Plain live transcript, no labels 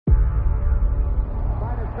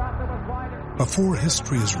Before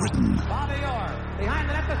history is written,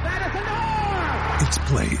 it's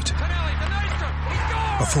played.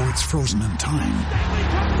 Before it's frozen in time,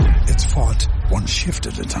 it's fought one shift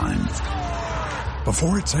at a time.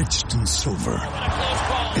 Before it's etched in silver,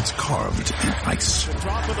 it's carved in ice.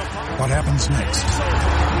 What happens next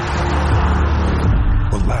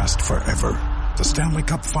will last forever. The Stanley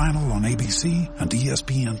Cup Final on ABC and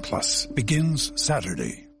ESPN Plus begins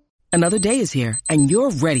Saturday. Another day is here, and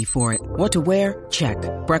you're ready for it. What to wear? Check.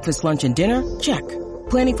 Breakfast, lunch, and dinner? Check.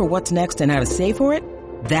 Planning for what's next and how to save for it?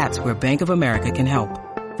 That's where Bank of America can help.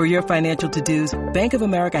 For your financial to-dos, Bank of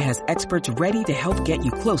America has experts ready to help get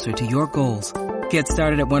you closer to your goals. Get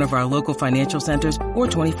started at one of our local financial centers or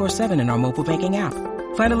 24/7 in our mobile banking app.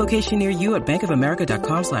 Find a location near you at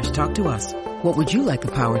bankofamerica.com/talktous. What would you like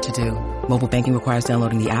the power to do? Mobile banking requires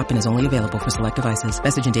downloading the app and is only available for select devices.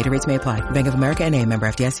 Message and data rates may apply. Bank of America NA, member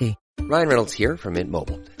FDIC. Ryan Reynolds here from Mint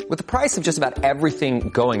Mobile. With the price of just about everything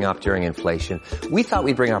going up during inflation, we thought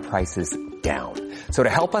we'd bring our prices down. So to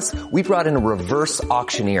help us, we brought in a reverse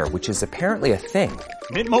auctioneer, which is apparently a thing.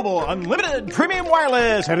 Mint Mobile Unlimited Premium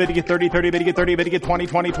Wireless. How did you get 30, 30, bet you get 30, bet you get 20,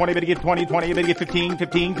 20, 20, bet you get 20, 20, bet you get 15,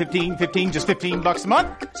 15, 15, 15, just $15 a month?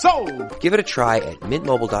 Sold! Give it a try at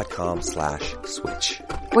mintmobile.com/switch.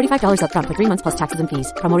 $45 up front for 3 months plus taxes and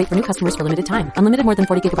fees. Promo rate for new customers for limited time. Unlimited more than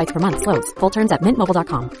 40 gigabytes per month. Slows full terms at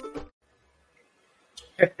mintmobile.com.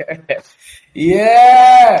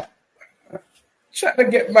 Yeah! Trying to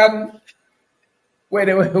get man. Wait.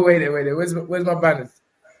 Where's my banners?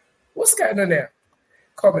 What's going on there?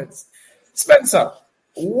 Comments. Spencer,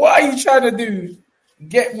 what are you trying to do?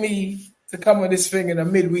 Get me to come on this thing in a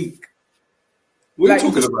midweek. What are you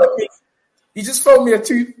talking about? You just phoned me a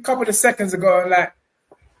couple of seconds ago and like,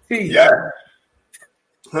 hey. Yeah.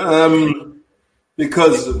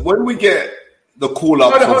 Because when we get the call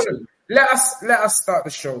up, hold on. Let us start the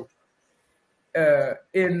show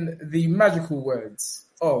in the magical words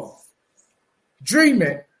of dream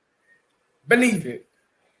it, believe it,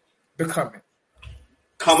 become it.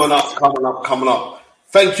 Coming up.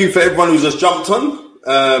 Thank you for everyone who's just jumped on.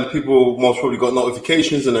 People most probably got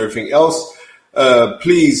notifications and everything else.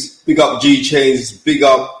 Please, big up G Chains, big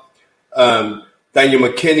up Daniel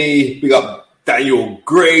McKinney, big up Daniel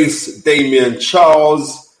Grace, Damian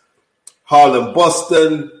Charles, Harlem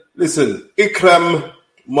Boston. Listen, Ikram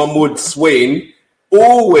Mahmoud Swain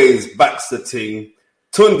always backs the team.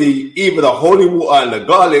 Tundi, either the holy water and the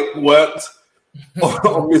garlic worked,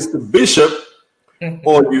 or Mr. Bishop,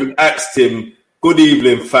 or you asked him, good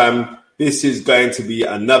evening, fam. This is going to be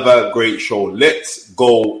another great show. Let's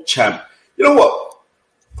go, champ. You know what?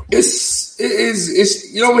 It is,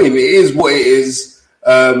 you know what I mean? It is what it is.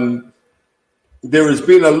 There has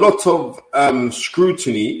been a lot of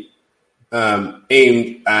scrutiny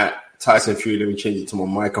aimed at Tyson Fury. Let me change it to my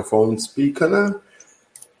microphone speaker now.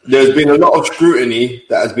 There's been a lot of scrutiny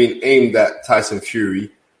that has been aimed at Tyson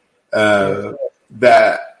Fury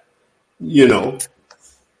that, you know,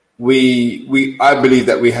 I believe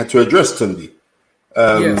that we had to address Tundi.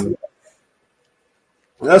 Yes.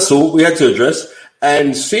 That's all we had to address.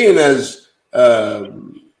 And seeing as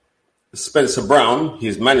Spencer Brown,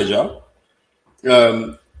 his manager,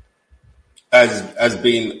 has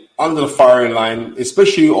been under the firing line,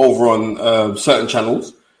 especially over on certain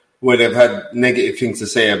channels where they've had negative things to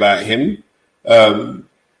say about him.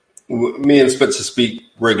 Me and Spencer speak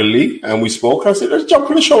regularly, and we spoke. I said, let's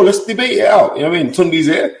jump on the show. Let's debate it out. You know what I mean? Tundi's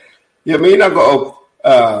here. You know what I mean? I've got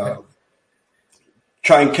to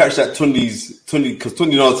try and catch that Tundi, because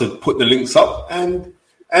Tundi knows how to put the links up, and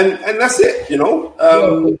that's it, you know?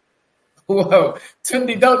 Whoa.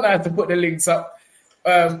 Tundi don't know how to put the links up.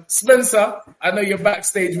 Spencer, I know you're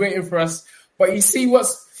backstage waiting for us, but you see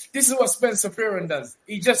this is what Spencer Fearon does.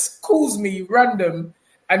 He just calls me random,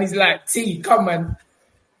 and he's like, T, come man.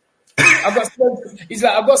 I've got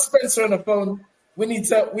Spencer on the phone. We need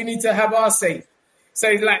to have our say.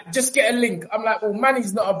 So he's like, just get a link. I'm like, well,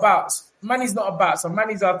 Manny's not about. So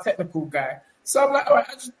Manny's our technical guy. So I'm like, all right,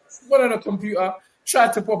 I just went on a computer,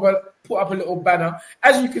 tried to put up a little banner.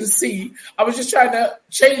 As you can see, I was just trying to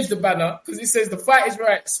change the banner because it says the Fight is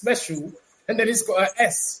Right special, and then it's got an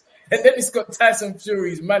S, and then it's got Tyson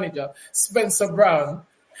Fury's manager, Spencer Brown.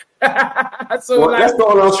 So well, that's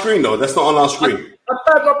not on our screen, though. That's not on our screen. I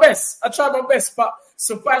tried my best, but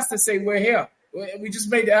suffice to say, we're here. We just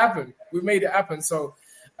made it happen. We made it happen. So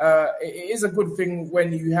it is a good thing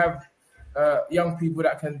when you have young people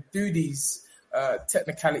that can do these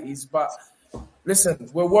technicalities. But listen,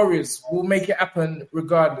 we're warriors. We'll make it happen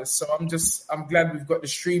regardless. So I'm glad we've got the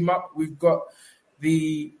stream up. We've got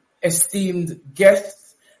the esteemed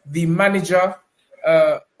guest, the manager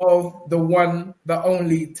of of the one, the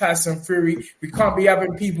only Tyson Fury. We can't be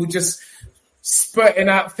having people just spurting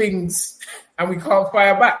out things and we can't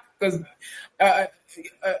fire back, because a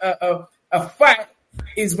fight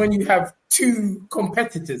is when you have two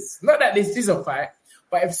competitors. Not that this is a fight,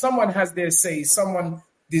 but if someone has their say, someone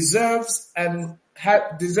deserves and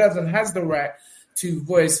has the right to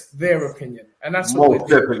voice their opinion, and that's what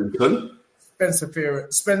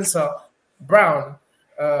Spencer Brown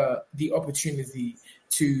the opportunity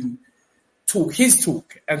to talk his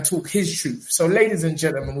talk and talk his truth. So, ladies and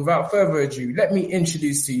gentlemen, without further ado, let me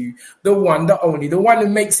introduce to you the one, the only, the one who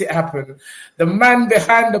makes it happen, the man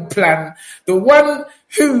behind the plan, the one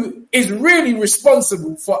who is really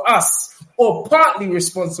responsible for us, or partly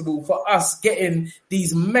responsible for us getting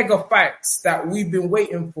these mega fights that we've been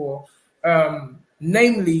waiting for,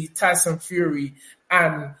 namely Tyson Fury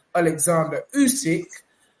and Alexander Usyk.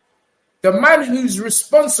 The man who's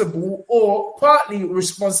responsible or partly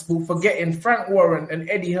responsible for getting Frank Warren and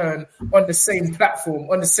Eddie Hearn on the same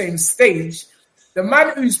platform, on the same stage. The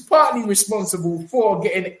man who's partly responsible for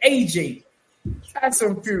getting AJ,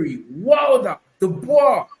 Tyson Fury, Wilder,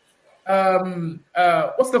 Dubois,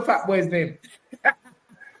 what's the fat boy's name?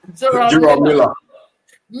 Gerard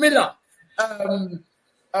Miller,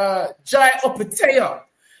 Jai Opetaia,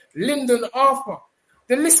 Lyndon Arthur.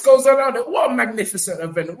 The list goes on. What a magnificent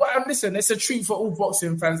event. Listen, it's a treat for all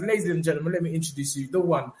boxing fans. Ladies and gentlemen, let me introduce you, the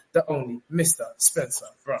one, the only, Mr. Spencer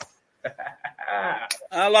Brown.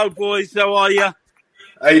 Hello, boys. How are you?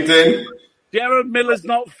 How you doing? Gerard Miller's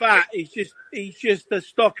not fat. He's just a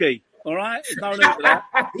stocky. All right? There's no need for that.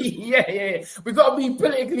 Yeah. We've got to be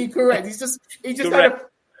politically correct. He just correct.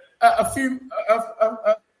 had a few...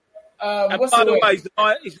 and by the way,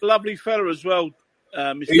 he's a lovely fella as well.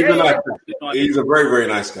 He's a very, very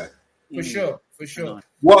nice guy. For sure.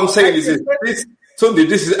 What I'm saying is this Sunday,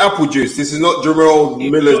 this is apple juice. This is not Gerald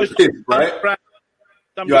Miller's piss, right?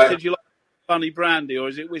 Somebody said you like funny brandy, or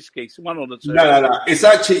is it whiskey? It's one or the two. No. It's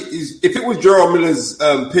actually, if it was Gerald Miller's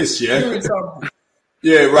piss, yeah,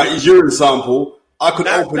 right, his urine sample, I could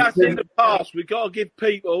open... That's in the past. We've got to give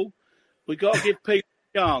people a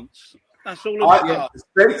chance. That's all about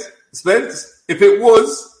Spence, if it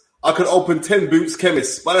was... I could open 10 Boots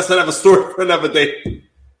Chemists, but that's another story for another day.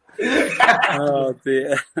 Oh,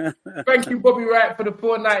 dear. Thank you, Bobby Wright, for the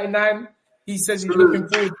 $4.99. He says he's looking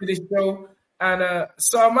forward to this show, and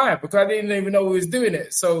so am I, because I didn't even know who was doing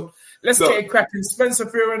it. So let's get it cracking. Spencer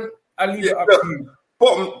Fury, I'll leave it up to you.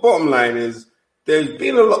 Bottom line is, there's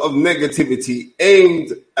been a lot of negativity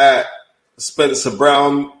aimed at Spencer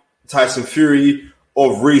Brown, Tyson Fury,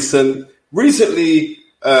 of recently,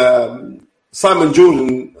 Simon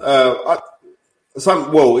Jordan, he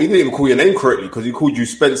didn't even call your name correctly because he called you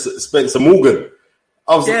Spencer Morgan.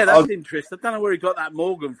 That's interesting. I don't know where he got that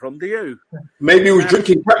Morgan from, do you? Maybe he was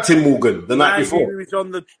drinking Captain Morgan the night before. He was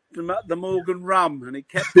on the Morgan rum and it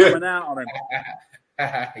kept coming out on him.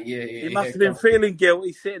 He must have been feeling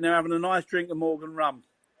guilty sitting there having a nice drink of Morgan rum.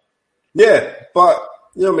 Yeah, but,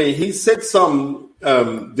 you know what I mean? He said some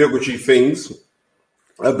derogatory things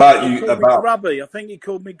about you. Grubby. I think he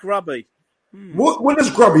called me grubby. What does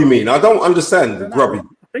grubby mean? I don't understand grubby.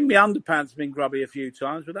 I think my underpants have been grubby a few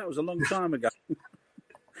times, but that was a long time ago.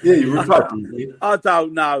 Yeah, you replied. I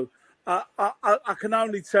don't know. I can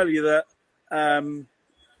only tell you that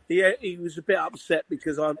he was a bit upset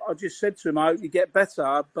because I just said to him, I hope you get better.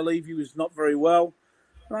 I believe he was not very well.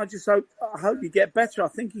 And I hope you get better. I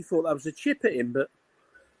think he thought that was a chip at him, but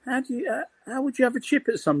how would you have a chip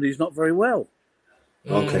at somebody who's not very well?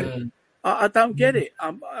 Okay. I don't get it.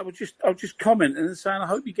 I was just commenting and saying, I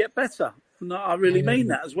hope you get better. And I really mean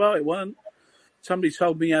that as well. It weren't. Somebody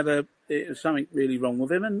told me it was something really wrong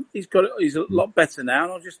with him, and he's a lot better now.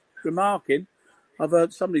 And I was just remarking, I've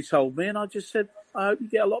heard somebody told me, and I just said, I hope you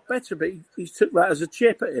get a lot better. But he took that as a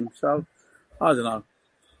chip at him. So I don't know.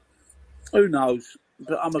 Who knows?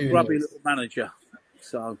 But I'm a grubby little manager.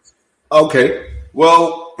 So okay.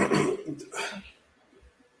 Well,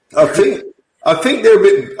 I think they're a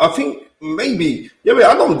bit. I think maybe. Yeah,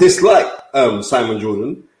 I don't dislike Simon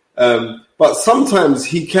Jordan, but sometimes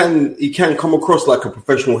he can come across like a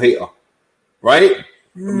professional hater, right?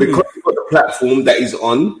 Because he's got the platform that he's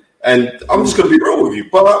on, and I'm just going to be real with you.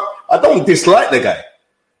 But I don't dislike the guy.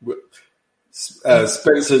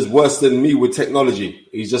 Spencer's worse than me with technology.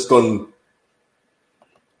 He's just gone.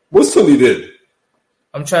 What's Tony did?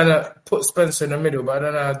 I'm trying to put Spencer in the middle, but I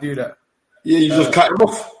don't know how to do that. Yeah, you just cut him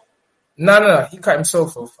off. No. He cut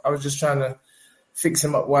himself off. I was just trying to fix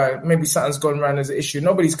him up. Why? Maybe something's gone around as an issue.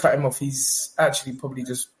 Nobody's cut him off. He's actually probably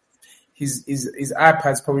just his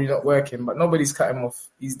iPad's probably not working, but nobody's cut him off.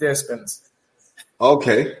 He's there, Spence.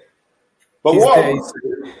 Okay. But what I would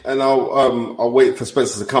say, and I'll wait for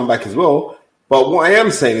Spencer to come back as well. But what I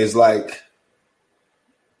am saying is like,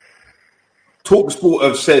 Talksport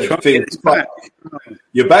have said things. Back.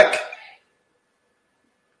 You're back.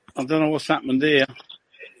 I don't know what's happened here.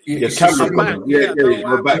 Your camera. Back.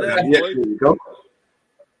 We're back now. Yeah, there you go.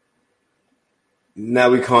 Now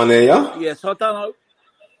we can't hear you. Yes, I don't know.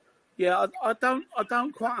 Yeah, I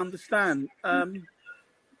don't quite understand.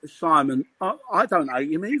 Simon, I don't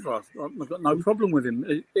hate him either. I've got no problem with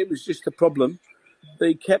him. It was just a problem that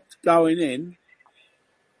he kept going in.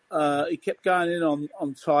 He kept going in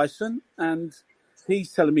on Tyson, and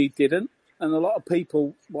he's telling me he didn't. And a lot of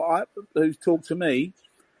people who've talked to me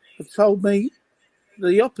have told me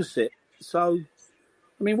the opposite. So,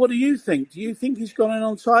 I mean, what do you think? Do you think he's gone in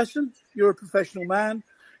on Tyson? You're a professional man.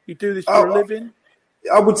 You do this for a living.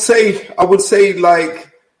 I would say, like,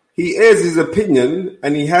 he airs his opinion,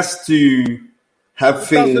 and he has to have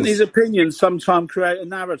things. Doesn't his opinion sometimes create a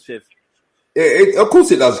narrative? Of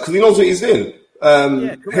course it does, because he knows what he's doing.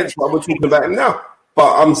 Hence why we're talking about him now.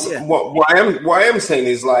 But what I am saying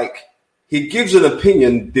is, like, he gives an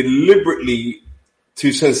opinion deliberately to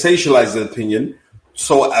sensationalize the opinion,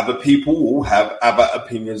 so other people will have other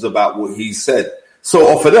opinions about what he said. So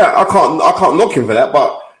off of that, I can't knock him for that.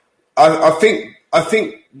 But I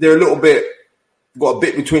think they're a little bit got a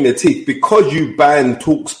bit between their teeth because you banned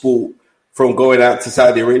Talksport from going out to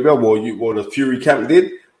Saudi Arabia, what the Fury camp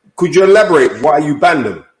did. Could you elaborate why you banned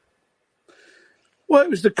them? Well, it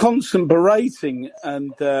was the constant berating,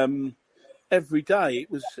 and every day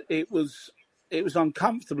it was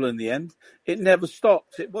uncomfortable. In the end, it never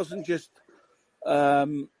stopped. It wasn't just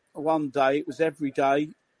one day; it was every day,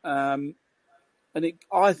 and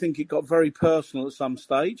I think it got very personal at some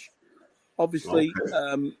stage. Obviously,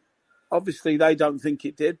 obviously they don't think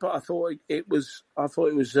it did, but I thought it was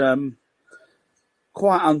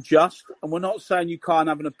quite unjust. And we're not saying you can't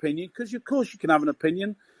have an opinion, because of course you can have an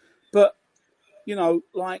opinion, but you know,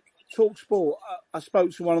 like Talksport, I spoke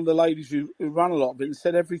to one of the ladies who run a lot of it and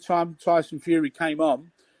said every time Tyson Fury came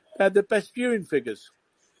on, they had the best viewing figures.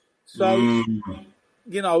 So,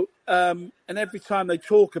 you know, and every time they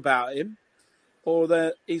talk about him or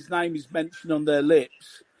his name is mentioned on their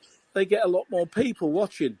lips, they get a lot more people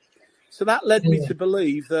watching. So that led me to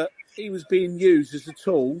believe that he was being used as a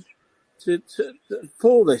tool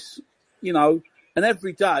for this, you know. And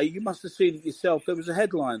every day, you must have seen it yourself, there was a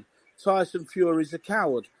headline: Tyson Fury's a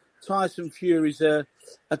coward. Tyson Fury's a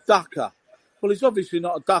ducker. Well, he's obviously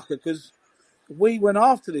not a ducker, because we went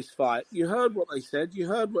after this fight. You heard what they said. You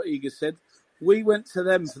heard what Iga said. We went to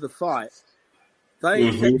them for the fight. They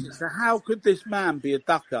accepted. So how could this man be a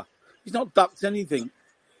ducker? He's not ducked anything.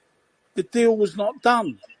 The deal was not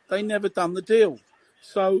done. They never done the deal.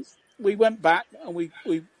 So we went back and we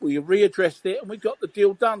readdressed it, and we got the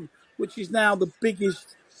deal done, which is now the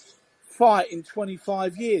biggest fight in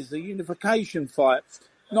 25 years, the unification fight.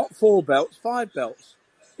 Not 4 belts, 5 belts.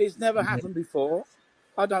 It's never happened before.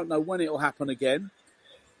 I don't know when it will happen again.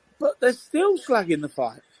 But they're still slagging the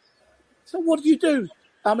fight. So what do you do?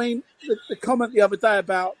 I mean, the comment the other day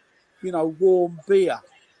about, you know, warm beer,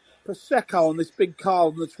 Prosecco on this big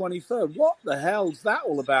card on the 23rd. What the hell's that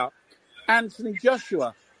all about? Anthony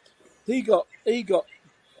Joshua, he got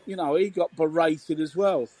berated as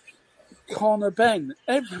well. Conor Ben,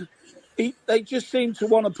 they just seem to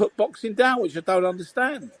want to put boxing down, which I don't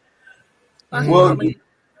understand. I mean,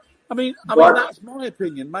 that's my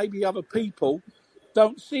opinion. Maybe other people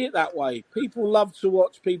don't see it that way. People love to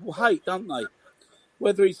watch people hate, don't they?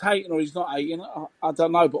 Whether he's hating or he's not hating, I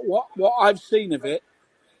don't know. But what I've seen of it,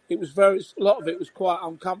 a lot of it was quite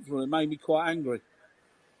uncomfortable and made me quite angry.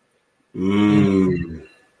 You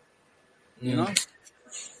know?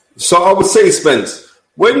 So I would say, Spence,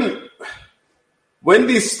 when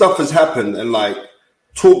this stuff has happened and like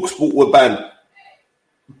Talksport were banned,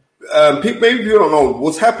 maybe you don't know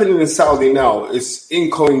what's happening in Saudi now is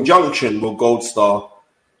in conjunction with Gold Star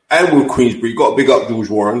and with Queensbury. You got to big up George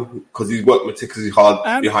Warren because he's worked meticulously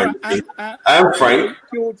hard behind the scenes. And Frank.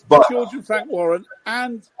 George and Frank Warren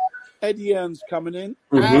and Eddie Earns coming in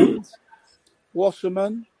and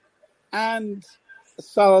Wasserman and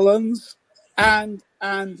Sutherland's and.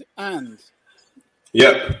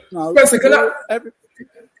 Yep. No, Spencer,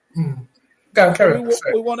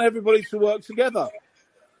 we want everybody to work together.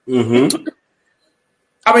 I mean,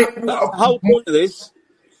 the whole point of this,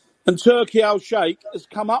 and Turkey Al Sheikh has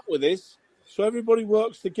come up with this, so everybody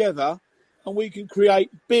works together and we can create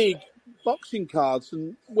big boxing cards.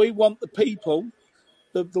 And we want the people,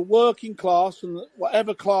 the working class and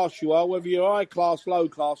whatever class you are, whether you're high class, low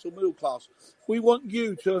class or middle class, we want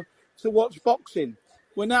you to watch boxing.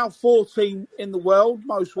 We're now 14 in the world,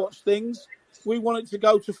 most watched things. We want it to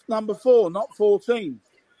go to number 4, not 14.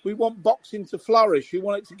 We want boxing to flourish. We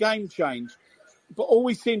want it to game change. But all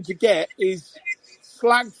we seem to get is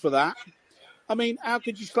slagged for that. I mean, how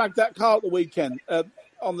could you slag that car at the weekend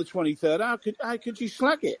on the 23rd? How could you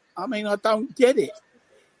slag it? I mean, I don't get it.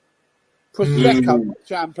 Prosecco,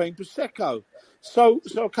 champagne Prosecco. So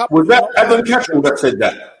a couple Was of them that Adam Catterall that said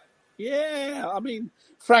that? Yeah, I mean,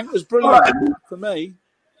 Frank was brilliant for me.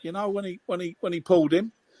 You know, when he pulled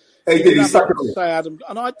him. Hey, He did he didn't have suck a it lot to on? say Adam,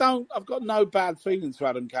 and I've got no bad feelings for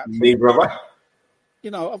Adam Catterall. Neither have I.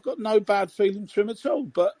 You know, I've got no bad feelings for him at all.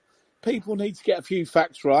 But people need to get a few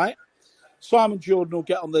facts right. Simon Jordan will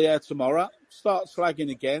get on the air tomorrow, start slagging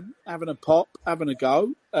again, having a pop, having a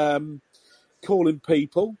go, calling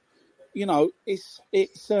people. You know, it's. I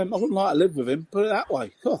wouldn't like to live with him. Put it that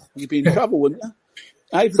way. Oh, you'd be in trouble, wouldn't you?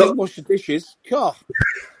 Hey, if you didn't wash the dishes, God,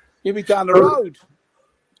 you'd be down the road.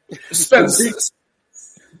 Spence.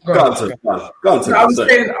 Go on, sir. I was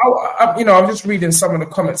saying, I'm just reading some of the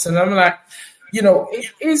comments, and I'm like,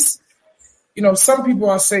 it is, some people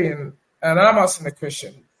are saying, and I'm asking the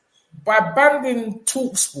question, by banning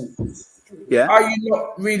Talksport, are you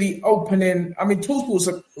not really opening? I mean, Talksport's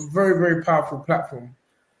a very, very powerful platform.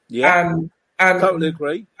 Yeah, and totally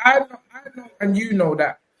agree. I know, and you know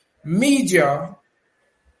that media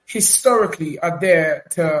historically are there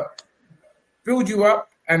to build you up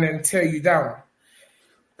and then tear you down.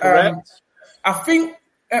 Correct. I think,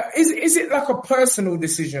 is it like a personal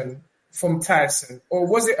decision from Tyson, or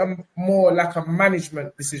was it more like a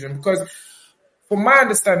management decision? Because from my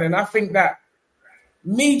understanding, I think that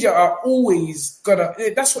media are always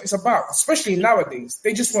that's what it's about, especially nowadays.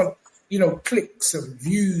 They just want, clicks and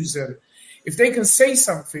views. And if they can say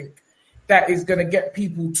something that is going to get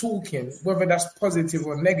people talking, whether that's positive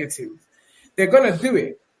or negative, they're going to do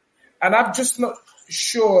it. And I'm just not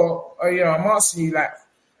sure, I'm asking you, like,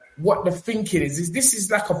 what the thinking is. Is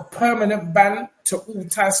this like a permanent ban to all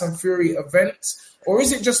Tyson Fury events? Or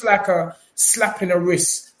is it just like a slap in the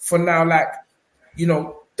wrist for now, like,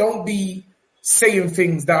 don't be saying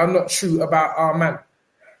things that are not true about our man?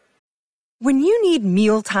 When you need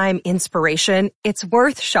mealtime inspiration, it's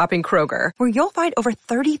worth shopping Kroger, where you'll find over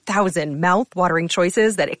 30,000 mouth-watering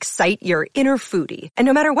choices that excite your inner foodie. And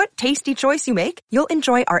no matter what tasty choice you make, you'll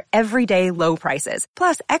enjoy our everyday low prices,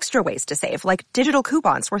 plus extra ways to save, like digital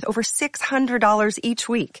coupons worth over $600 each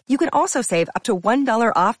week. You can also save up to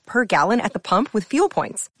 $1 off per gallon at the pump with fuel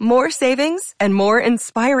points. More savings and more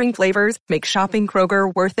inspiring flavors make shopping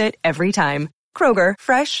Kroger worth it every time. Kroger,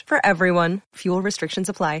 fresh for everyone. Fuel restrictions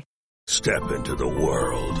apply. Step into the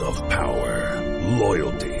world of power,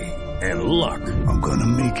 loyalty, and luck. I'm gonna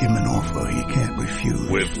make him an offer he can't refuse.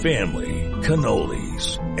 With family,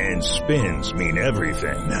 cannolis, and spins mean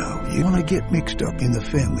everything. Now, you wanna get mixed up in the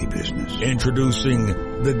family business. Introducing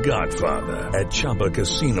The Godfather at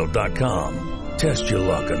ChumbaCasino.com. Test your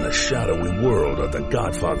luck in the shadowy world of The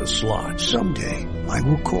Godfather slot. Someday, I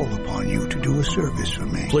will call upon you to do a service for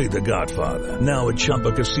me. Play The Godfather now at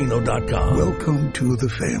ChumbaCasino.com. Welcome to the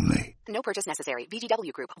family. No purchase necessary.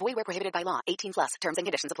 VGW Group. Void where prohibited by law. 18+. Terms and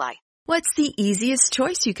conditions apply. What's the easiest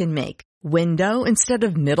choice you can make? Window instead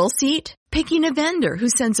of middle seat? Picking a vendor who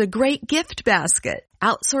sends a great gift basket?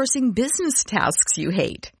 Outsourcing business tasks you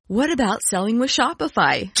hate? What about selling with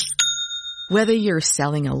Shopify? Whether you're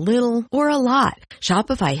selling a little or a lot,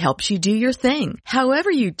 Shopify helps you do your thing,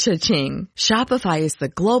 however you cha-ching. Shopify is the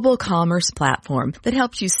global commerce platform that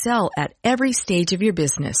helps you sell at every stage of your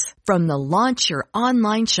business. From the launch your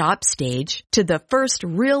online shop stage to the first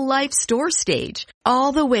real-life store stage,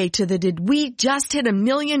 all the way to the did we just hit 1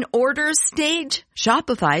 million orders stage.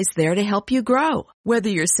 Shopify's there to help you grow. Whether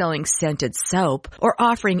you're selling scented soap or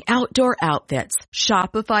offering outdoor outfits,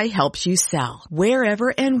 Shopify helps you sell.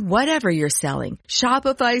 Wherever and whatever you're selling,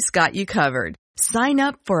 Shopify's got you covered. Sign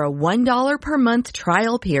up for a $1 per month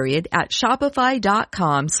trial period at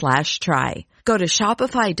shopify.com/try. Go to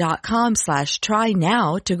shopify.com/try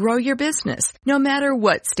now to grow your business, no matter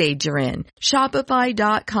what stage you're in.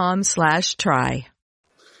 Shopify.com/try.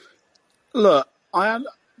 Look,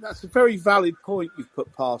 that's a very valid point you've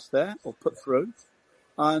put past there, or put through.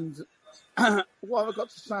 And what have I got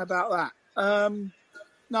to say about that?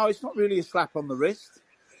 No, it's not really a slap on the wrist.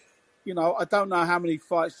 I don't know how many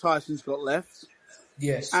fights Tyson's got left.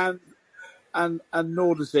 Yes. And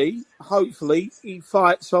nor does he. Hopefully he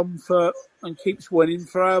fights on and keeps winning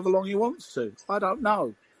for however long he wants to. I don't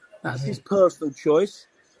know. That's his personal choice.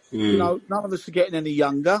 None of us are getting any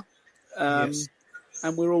younger. Yes.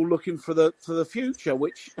 And we're all looking for the future,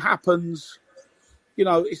 which happens.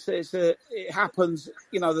 It happens.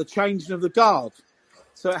 The changing of the guard.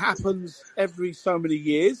 So it happens every so many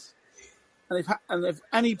years. And if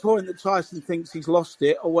any point that Tyson thinks he's lost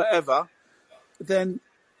it or whatever, then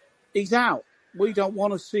he's out. We don't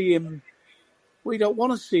want to see him. We don't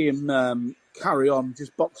want to see him carry on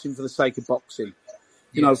just boxing for the sake of boxing,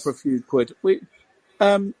 you know, for a few quid.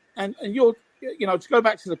 And you're, you know, to go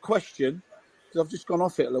back to the question, because I've just gone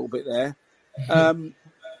off it a little bit there.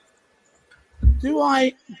 Do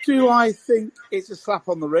I think it's a slap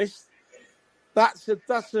on the wrist? That's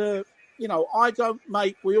a, you know,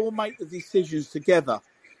 we all make the decisions together.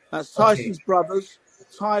 That's Tyson's brothers,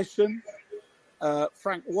 Tyson,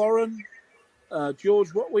 Frank Warren,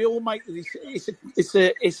 George. What we all make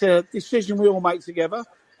it's a decision we all make together.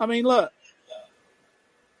 I mean, look,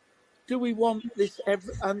 do we want this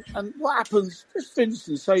and what happens? Just for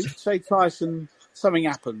instance, say Tyson, something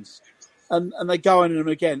happens, and they go in him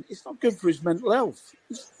again. It's not good for his mental health.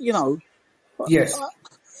 You know. Yes.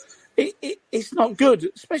 It's not good,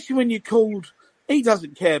 especially when you're called. He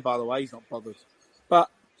doesn't care, by the way. He's not bothered. But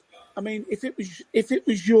I mean, if it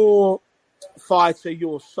was your fighter,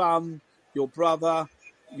 your son, your brother,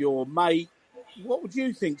 your mate, what would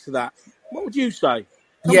you think to that? What would you say?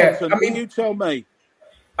 Come on, son, you tell me.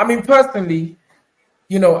 I mean, personally,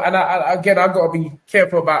 you know, and I've got to be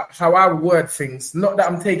careful about how I word things. Not that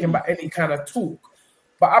I'm taking back any kind of talk,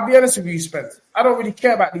 but I'll be honest with you, Spence. I don't really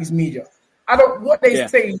care about these media. What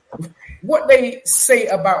they say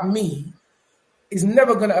about me is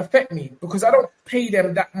never going to affect me because I don't pay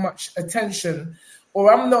them that much attention,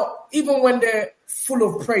 or I'm not, even when they're full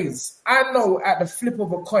of praise, I know at the flip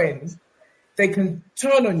of a coin, they can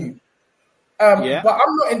turn on you. But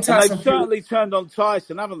I'm not in Tyson. They've certainly turned on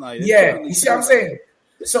Tyson, haven't they? You see what I'm saying?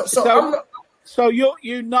 So I'm not. So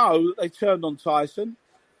you know they turned on Tyson,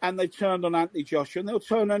 and they turned on Anthony Joshua, and they'll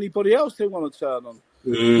turn on anybody else they want to turn on.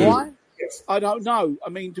 Why? I don't know.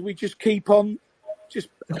 I mean, do we just keep on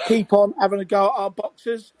having a go at our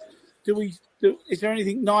boxers? Is there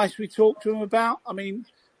anything nice we talk to them about? I mean,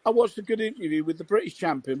 I watched a good interview with the British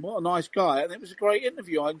champion. What a nice guy. And it was a great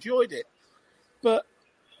interview. I enjoyed it. But,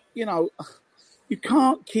 you know, you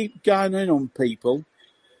can't keep going in on people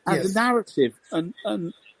as a narrative. And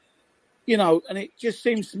you know, and it just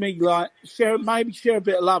seems to me like share a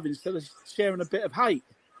bit of love instead of sharing a bit of hate.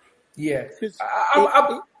 Yeah.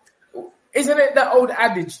 Isn't it that old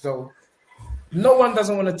adage, though? No one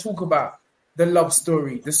doesn't want to talk about the love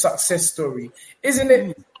story, the success story. Isn't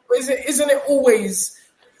it always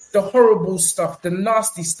the horrible stuff, the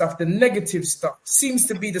nasty stuff, the negative stuff seems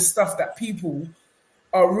to be the stuff that people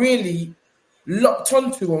are really locked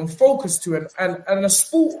onto and focused to, and a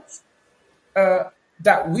sport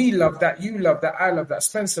that we love, that you love, that I love, that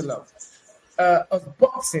Spencer loves, of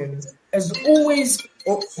boxing has always.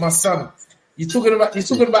 Oh, my son. You're talking about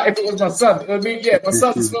if it was my son. I mean, yeah, my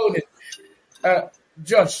son's phoning.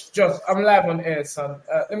 Josh, I'm live on air, son.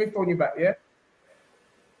 Let me phone you back, yeah?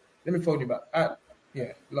 Let me phone you back.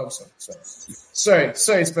 Yeah, love son. Sorry,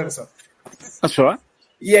 Spencer. That's all right.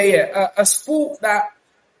 Yeah. A sport that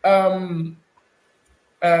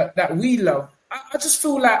that we love. I just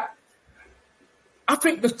feel like I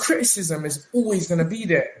think the criticism is always going to be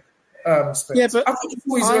there. Spencer. Yeah, but I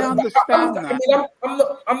understand that.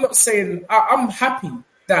 I'm not saying I'm happy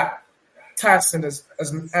that Tyson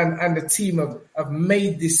and the team have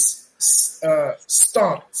made this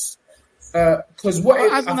stance. Because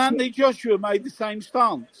hasn't Anthony Joshua made the same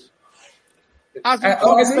stance? Hasn't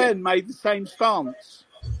Conor Ben made the same stance?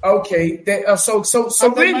 Okay, so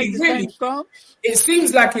really, it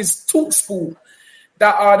seems like it's Talksport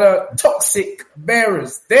that are the toxic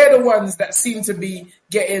bearers. They're the ones that seem to be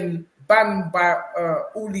getting banned by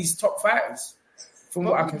all these top fighters. From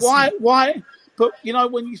what I can see. Why? But you know,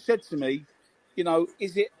 when you said to me, you know,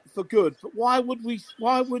 is it for good? But why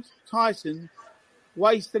would Tyson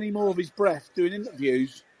waste any more of his breath doing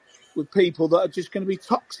interviews with people that are just going to be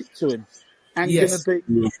toxic to him and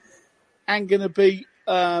going to be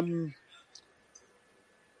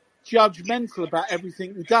judgmental about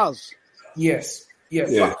everything he does? Yes.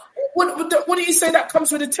 Yeah. What do you say that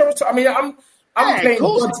comes with the territory? I mean, I'm playing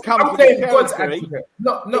God's advocate. Of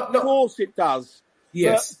course it does.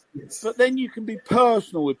 Yes. But then you can be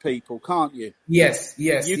personal with people, can't you? Yes.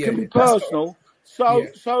 You can be personal. So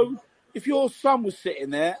if your son was sitting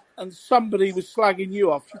there and somebody was slagging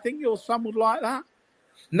you off, do you think your son would like that?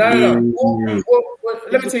 No. Well,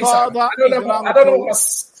 let me tell you something. I don't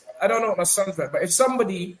know what my son's like, but if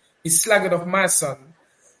somebody is slagging off my son,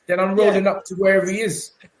 then I'm rolling up to wherever he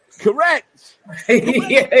is. Correct.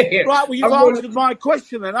 Yeah. Right, well, you've answered my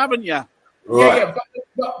question then, haven't you? Right. Yeah,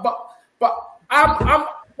 but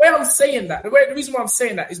I'm saying that. The reason why I'm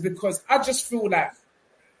saying that is because I just feel like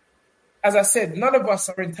as I said, none of us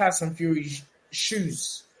are in Tyson Fury's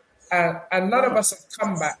shoes, and none of us have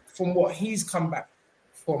come back from what he's come back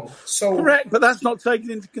from. So correct, but that's not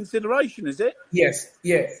taken into consideration, is it? Yes,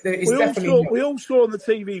 yeah, it's we definitely. all saw on the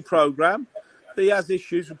TV program that he has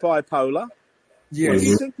issues with bipolar. Yes. What do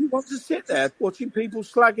you think he wants to sit there watching people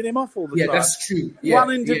slagging him off all the time? Yeah, that's true. Yeah,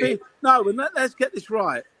 one individual. Yeah. No, and let's get this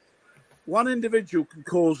right. One individual can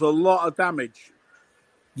cause a lot of damage.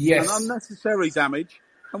 Yes. And unnecessary damage.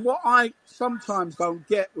 And what I sometimes don't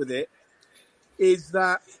get with it is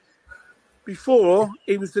that before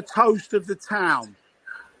he was the toast of the town.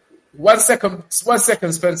 1 second,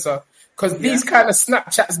 Spencer, because these kind of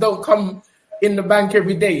Snapchats don't come in the bank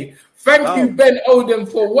every day. Thank you, Ben Oden,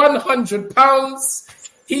 for £100.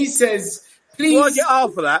 He says, please. Well, I get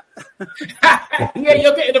half of that. Yeah,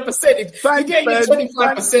 you're getting a percentage. Thanks, you're getting Ben.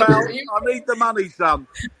 25%. I need the money, son.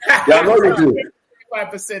 Yeah, I know you do.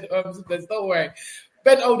 25%. Don't worry.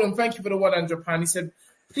 Ben Oden, thank you for the £100. He said,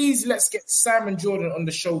 please let's get Simon Jordan on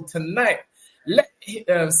the show tonight.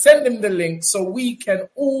 Send him the link so we can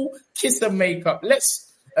all kiss and make up.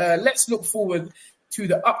 Let's look forward to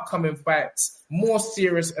the upcoming fights, more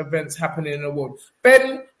serious events happening in the world.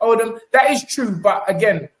 Ben Oden, that is true, but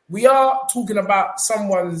again, we are talking about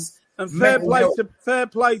someone's fair play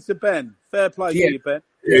to Ben. Fair play to you, Ben.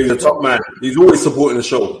 Yeah, he's a top man. He's always supporting the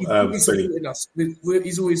show. He's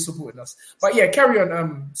always supporting us. But yeah, carry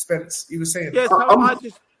on, Spence. He was saying. Yeah, so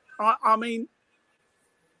I mean,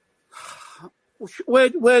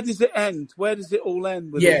 where does it end? Where does it all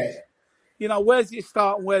end with it? You know, where does it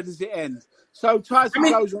start and where does it end? So Tyson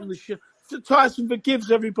goes on the show. Tyson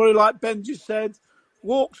forgives everybody, like Ben just said,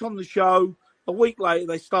 walks on the show. A week later,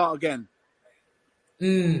 they start again.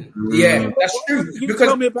 Yeah, that's true.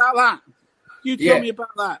 Tell me about that. Tell me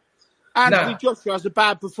about that. Anthony Joshua has a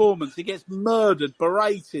bad performance. He gets murdered,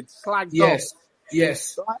 berated, slagged off.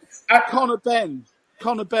 Yes. Right? Conor Ben.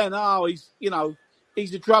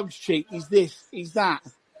 He's a drugs cheat. He's this. He's that.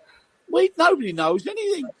 Nobody knows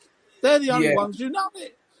anything. They're the only ones who know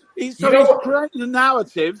it. He's creating a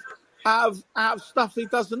narrative out of stuff he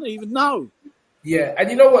doesn't even know. Yeah, and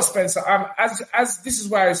you know what, Spencer? As this is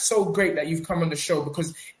why it's so great that you've come on the show,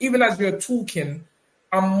 because even as you're talking,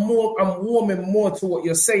 I'm warming more to what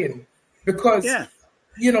you're saying, because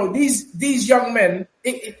these young men,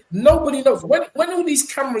 nobody knows when all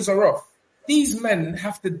these cameras are off. These men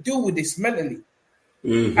have to deal with this mentally,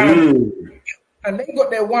 and they got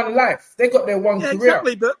their one life, they got their one career.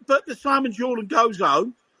 Exactly, but the Simon Jordan goes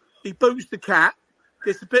home, he boots the cat,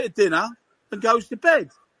 gets a bit of dinner, and goes to bed.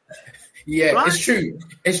 Yeah, right? It's true.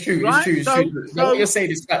 Right? It's true. So what you're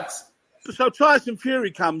saying is facts. So Tyson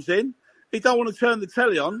Fury comes in. He don't want to turn the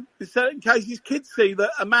telly on in case his kids see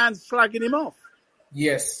that a man's slagging him off.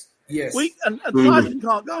 Yes. And Tyson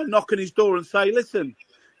can't go and knock on his door and say, listen,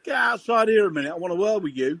 get outside here a minute. I want to word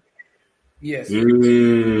with you. Yes.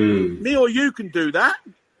 Me or you can do that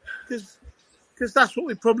because that's what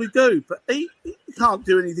we probably do. But he can't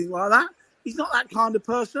do anything like that. He's not that kind of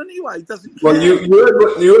person anyway. He doesn't care. Well, you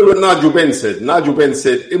heard what Nigel Ben said. Nigel Ben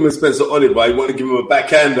said, him and Spencer Oliver, he want to give him a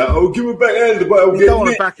backhander. Oh, give him a backhander, but I'll you don't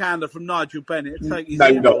want a backhander from Nigel Bennett. It'll take his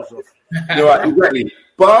ears off. You're right, exactly.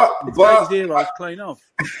 But take his ears clean off.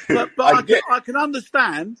 But I can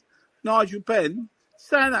understand Nigel Ben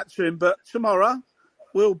saying that to him. But tomorrow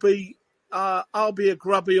I'll be a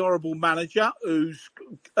grubby, horrible manager who's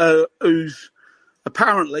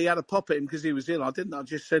apparently had a pop at him because he was ill. I didn't. I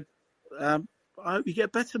just said, I hope you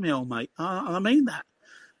get better, me old mate. I mean that.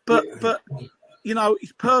 But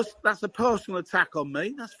that's a personal attack on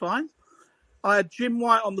me. That's fine. I had Jim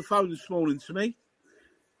White on the phone this morning to me.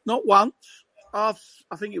 Not once. I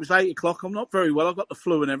think it was 8 o'clock. I'm not very well. I've got the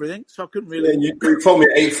flu and everything, so I couldn't really... Yeah, you told me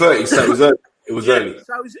at 8:30, so it was early. It was early.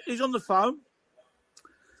 So he's on the phone.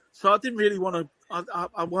 So I didn't really want to...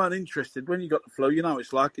 I weren't interested. When you got the flu, you know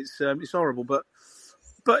it's like. It's horrible. But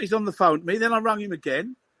he's on the phone to me. Then I rang him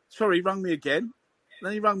again. Sorry, he rang me again.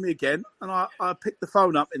 Then he rang me again, and I picked the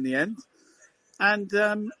phone up in the end. And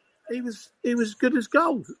he was good as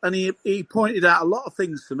gold. And he pointed out a lot of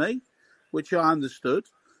things to me, which I understood.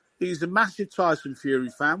 He's a massive Tyson Fury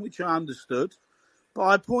fan, which I understood. But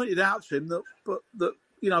I pointed out to him that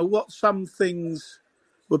what some things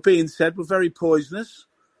were being said were very poisonous.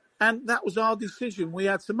 And that was our decision we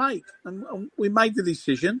had to make. And we made the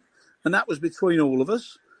decision, and that was between all of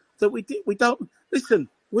us, that we don't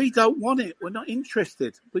want it. We're not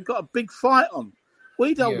interested. We've got a big fight on.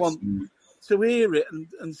 We don't want to hear it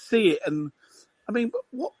and see it. And I mean,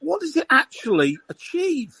 what does it actually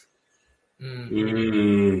achieve?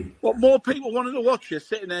 What more people wanting to watch you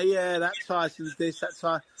sitting there? Yeah, that Tyson's this, that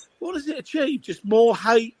Tyson. What does it achieve? Just more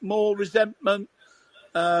hate, more resentment.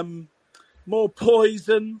 more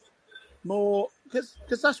poison, more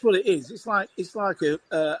because that's what it is. It's like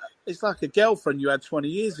a girlfriend you had 20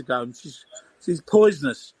 years ago, and she's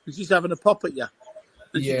poisonous, and she's having a pop at you,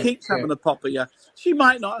 and she keeps having a pop at you. She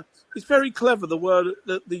might not. It's very clever.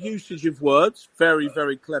 The usage of words, very,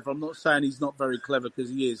 very clever. I'm not saying he's not very clever,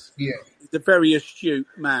 because he is. Yeah, he's a very astute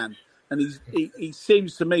man, and he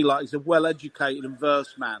seems to me like he's a well-educated and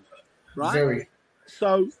versed man, right? Very.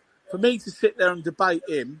 So for me to sit there and debate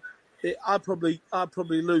him, I'd probably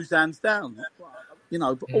lose hands down,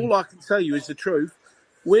 But all I can tell you is the truth.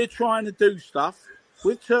 We're trying to do stuff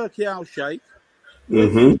with Turkey Al Sheikh,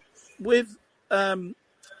 with the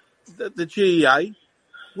GEA,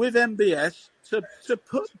 with MBS to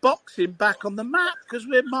put boxing back on the map, because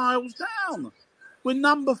we're miles down. We're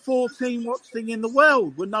number 14 watching in the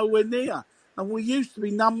world. We're nowhere near, and we used to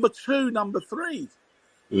be number 2, number 3.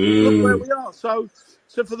 Look where we are. So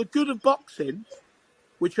for the good of boxing,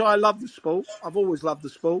 which I love the sport. I've always loved the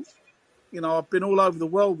sport. I've been all over the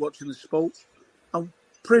world watching the sport. I'm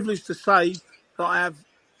privileged to say that I have,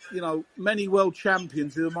 many world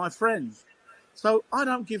champions who are my friends. So I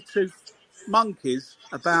don't give two monkeys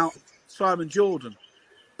about Simon Jordan.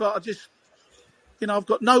 But I just, I've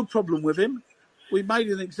got no problem with him. We made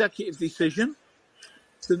an executive decision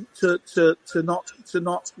to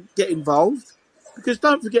not get involved. Because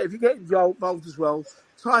don't forget, if you get involved as well,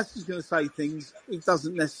 Tyson's going to say things he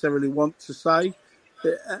doesn't necessarily want to say,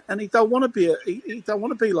 and he don't want to be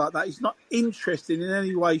like that. He's not interested in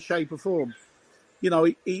any way, shape, or form.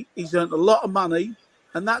 He's earned a lot of money,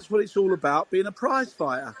 and that's what it's all about: being a prize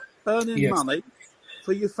fighter, earning money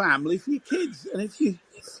for your family, for your kids. And if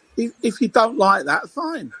you don't like that,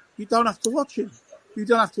 fine. You don't have to watch him. You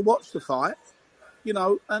don't have to watch the fight.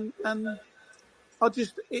 And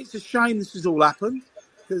it's a shame this has all happened,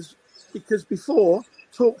 because before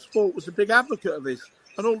Talksport was a big advocate of this,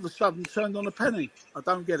 and all of a sudden turned on a penny. I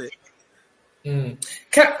don't get it.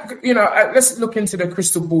 Let's look into the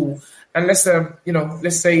crystal ball, and let's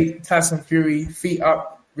say Tyson Fury, feet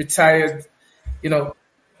up, retired,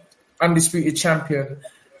 undisputed champion.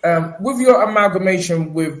 With your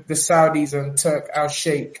amalgamation with the Saudis and Turk Al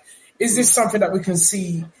Sheikh, is this something that we can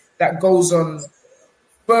see that goes on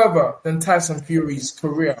further than Tyson Fury's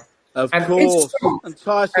career? Of course, and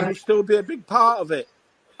Tyson will still be a big part of it.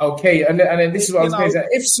 Okay, and then this is what I was going to say.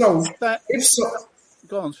 If so,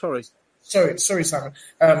 go on. Sorry, Simon,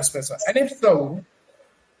 Spencer. And if so,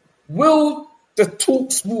 will the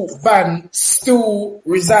Talksport ban still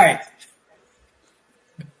reside?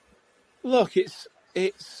 Look, it's.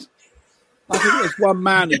 I think there's one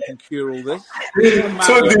man who can cure all this.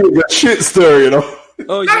 Tunde with a shit story,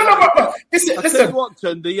 Oh, no. Listen. Tell you what,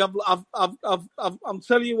 Tunde, I'm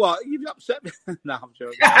telling you what, you've upset me. No, I'm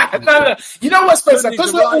joking. No. You know what, Spencer?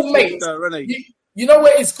 Because we're all mates. You know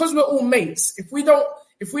what? It's because we're all mates. If we don't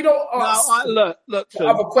ask, look,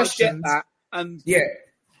 other questions, that, and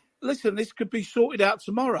listen, this could be sorted out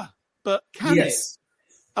tomorrow. But can it?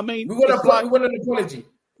 I mean, we want an apology.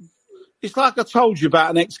 It's like I told you about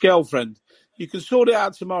an ex-girlfriend. You can sort it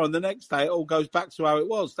out tomorrow, and the next day it all goes back to how it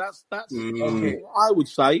was. That's what I would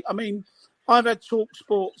say. I mean, I've had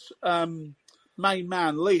Talksport's main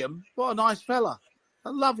man, Liam. What a nice fella.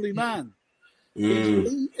 A lovely man.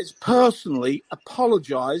 He has personally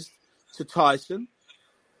apologised to Tyson,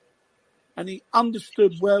 and he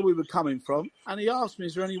understood where we were coming from, and he asked me,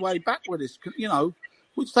 is there any way back with this?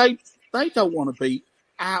 Which they don't want to be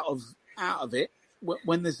out of it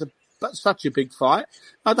when there's such a big fight.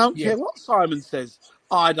 I don't care what Simon says.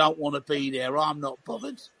 I don't want to be there. I'm not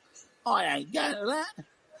bothered. I ain't going to that.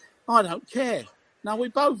 I don't care. Now, we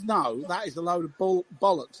both know that is a load of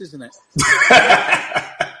bollocks, isn't it?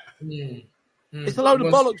 It's a load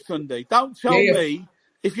of bollocks, Tunde. Don't tell me,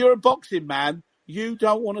 if you're a boxing man, you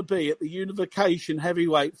don't want to be at the unification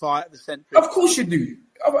heavyweight fight at the century. Of course you do.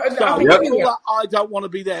 I don't want to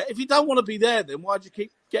be there. If you don't want to be there, then why'd you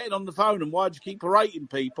keep getting on the phone, and why'd you keep berating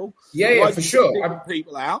people? For sure.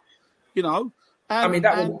 People out,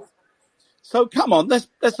 So come on,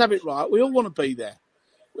 let's have it right. We all want to be there.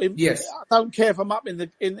 I don't care if I'm up in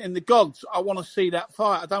the gods. I want to see that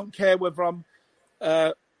fight. I don't care whether I'm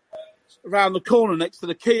around the corner next to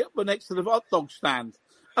the hot dog stand.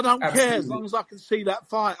 I don't care as long as I can see that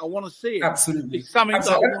fight. I want to see it. Absolutely, it's something that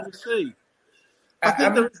I want to see. I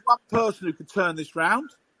think there is one person who could turn this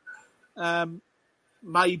round,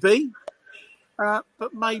 maybe,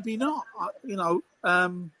 but maybe not. I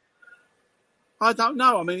don't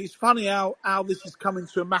know. I mean, it's funny how this is coming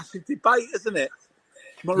to a massive debate, isn't it?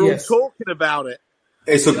 We're all talking about it.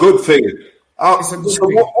 It's a good thing.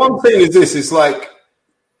 One thing is this: it's like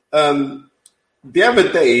the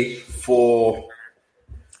other day for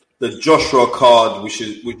the Joshua card, which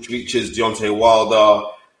features Deontay Wilder.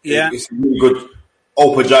 Yeah, it's really good.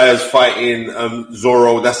 Opajaya's fighting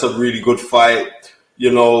Zorro. That's a really good fight.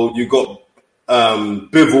 You know, you got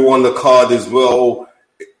Bivol on the card as well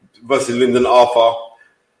versus Lyndon Arthur.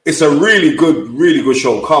 It's a really good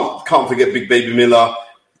show. Can't forget Big Baby Miller.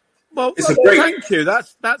 Well, it's a great. Thank you.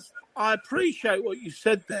 That's. I appreciate what you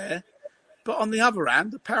said there, but on the other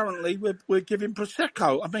hand, apparently we're giving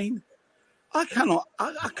Prosecco. I mean, I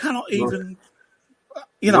cannot even.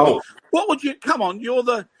 You know, what would you? Come on,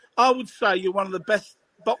 I would say you're one of the best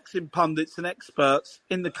boxing pundits and experts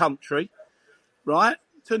in the country, right?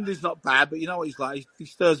 Tunde's not bad, but you know what he's like. He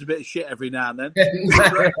stirs a bit of shit every now and then.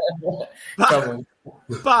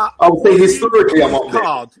 but I would say historically, I'm up there.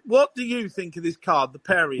 Card. What do you think of this card, the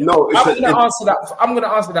Perrier? No, I'm going to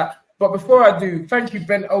answer that. But before I do, thank you,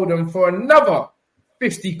 Ben Oldham, for another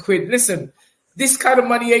 50 quid. Listen, this kind of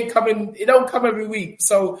money ain't coming. It don't come every week.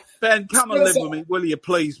 So Ben, come and live with me, will you,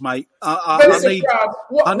 please, mate? I need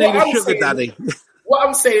a sugar daddy. What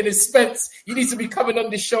I'm saying is, Spence, you need to be coming on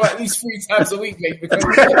this show at least 3 times a week, mate, because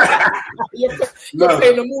you're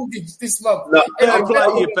paying the mortgage this month. No, I'll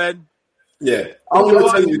play you, Ben. Yeah. I'm going to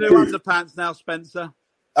send you new underpants now, Spencer.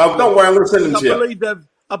 Don't worry, I'm going to send them to you.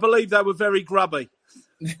 I believe they were very grubby.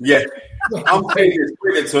 Yeah. I'm saying this,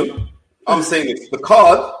 Bridgerton. I'm saying this. The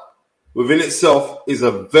card within itself is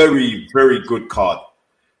a very, very good card.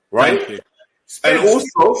 Right? Thank you. And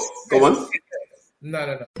also, go on.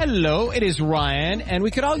 No. Hello, it is Ryan, and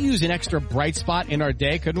we could all use an extra bright spot in our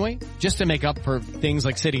day, couldn't we? Just to make up for things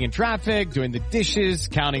like sitting in traffic, doing the dishes,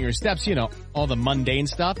 counting your steps, you know, all the mundane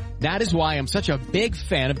stuff. That is why I'm such a big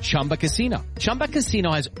fan of Chumba Casino. Chumba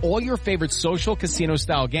Casino has all your favorite social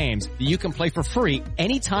casino-style games that you can play for free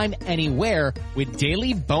anytime, anywhere with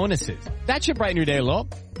daily bonuses. That should brighten your day a little.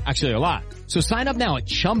 Actually, a lot. So sign up now at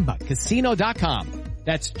ChumbaCasino.com.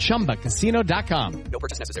 That's ChumbaCasino.com. No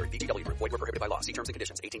purchase necessary. VGW Group. Void where prohibited by law. See terms and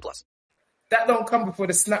conditions. 18+. That don't come before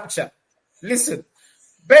the Snapchat. Listen,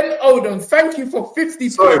 Ben Oldham, thank you for £50.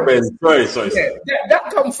 Sorry, Ben. Sorry. Yeah, that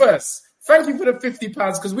come first. Thank you for the £50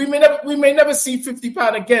 because we may never see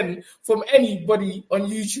 £50 again from anybody on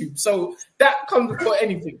YouTube. So that comes before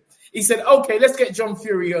anything. He said, "Okay, let's get John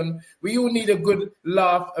Fury on. We all need a good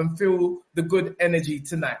laugh and feel the good energy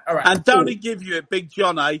tonight." All right. And don't he give you a big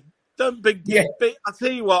John, eh? Don't big. I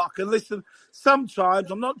tell you what, I can listen. Sometimes,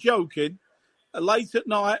 I'm not joking, late at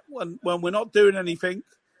night when we're not doing anything,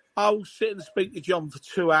 I'll sit and speak to John for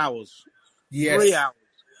 2 hours. Yes. 3 hours.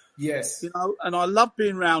 Yes. You know, and I love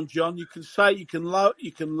being around John. You can say you can love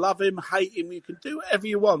him, hate him, you can do whatever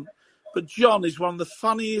you want. But John is one of the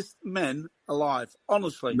funniest men alive.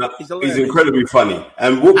 Honestly, he's incredibly funny.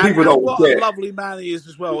 And what people don't what get, a lovely man he is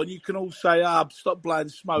as well. And you can all say, stop blowing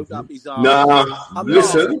smoke up his arm. Nah,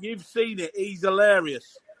 listen. You've seen it. He's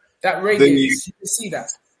hilarious. That radius, you can see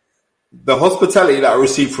that. The hospitality that I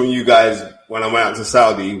received from you guys when I went out to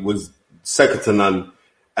Saudi was second to none.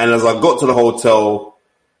 And as I got to the hotel,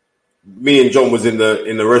 me and John was in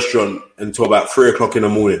the restaurant until about 3 o'clock in the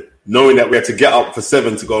morning, knowing that we had to get up for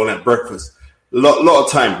 7 to go on that breakfast. Lot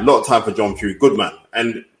of time for John Fury. Good man.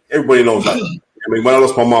 And everybody knows that. I mean, when I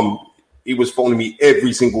lost my mum, he was phoning me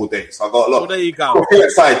every single day. So I got a lot. Well, there you go.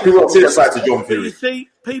 People don't see that side to John Fury. You see,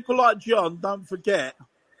 people like John don't forget.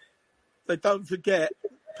 They don't forget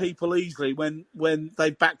people easily when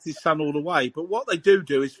they backed his son all the way. But what they do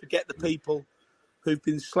is forget the people who've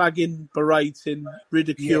been slagging, berating,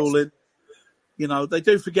 ridiculing. Yes. You know, they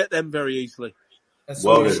do forget them very easily. That's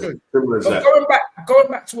well, going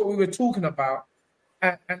back to what we were talking about,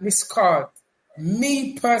 and this card,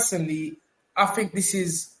 me personally, I think this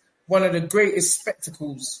is one of the greatest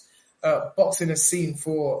spectacles boxing has seen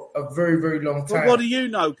for a very, very long time. But what do you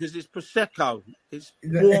know? Because it's Prosecco. It's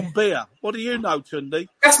warm beer. What do you know, Tunde?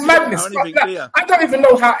 That's madness. I don't even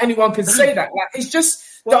know how anyone can say that. Like, it's just...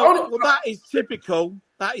 that is typical.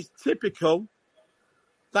 That is typical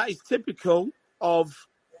of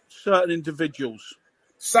certain individuals.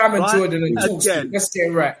 Simon Jordan and Talksport. Let's get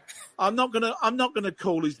it right. I'm not gonna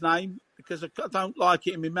call his name because I don't like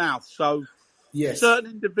it in my mouth. So yes.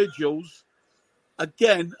 Certain individuals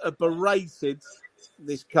again are berated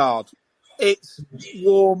this card. It's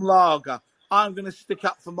warm lager. I'm gonna stick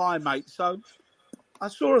up for my mates. So I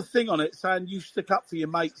saw a thing on it saying you stick up for your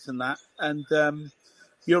mates and that, and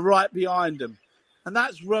you're right behind them. And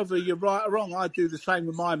that's whether you're right or wrong. I do the same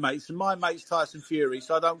with my mates. And my mate's Tyson Fury,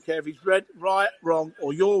 so I don't care if he's right, wrong,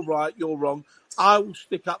 or you're right, you're wrong. I will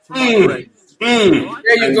stick up for my friends. Right?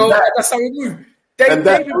 There you go. That's how we move.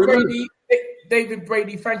 David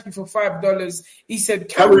Brady, thank you for $5. He said,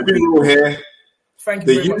 can we be real here? Thank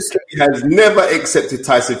you the UFC has never accepted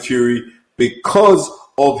Tyson Fury because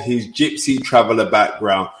of his gypsy traveller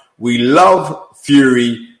background. We love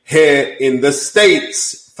Fury here in the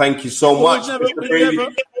States. Thank you so much.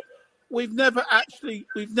 We've never actually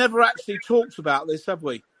talked about this, have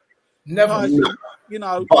we? Never. Tyson, you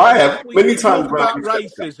know, but I have many times. We talk about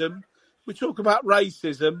racism. We talk about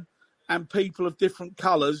racism and people of different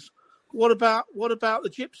colours. What about the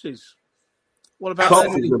gypsies? What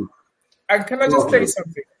about them? And can I just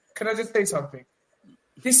say something?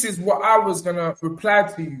 This is what I was gonna reply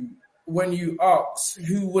to you when you asked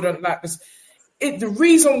who wouldn't like this. The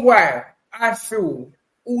reason why I feel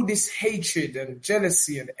all this hatred and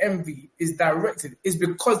jealousy and envy is directed is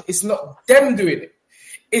because it's not them doing it.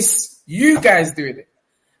 It's you guys doing it.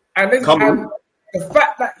 And the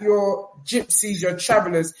fact that your gypsies, your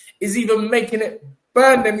travelers, is even making it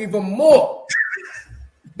burn them even more.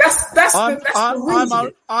 That's the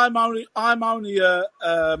reason. I'm only I'm only a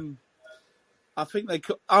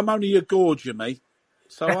gorger, me.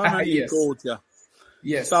 So I'm only a gorger.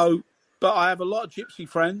 Yes. So, but I have a lot of gypsy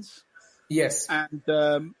friends. Yes. And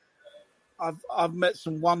I've met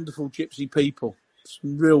some wonderful gypsy people,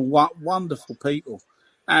 some real wonderful people,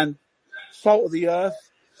 and salt of the earth.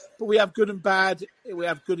 But we have good and bad. We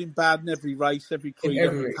have good and bad in every race, every creed,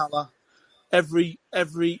 every colour, every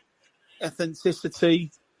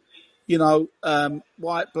ethnicity. You know,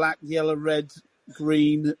 white, black, yellow, red,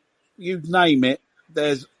 green, you name it.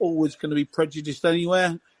 There's always going to be prejudice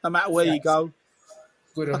anywhere, no matter where you go.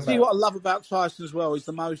 I tell you what I love about Tyson as well. He's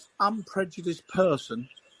the most unprejudiced person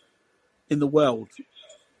in the world.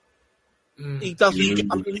 He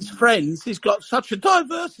doesn't. I mean, his friends. He's got such a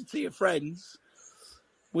diversity of friends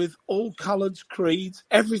with all colours, creeds,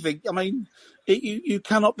 everything. I mean, you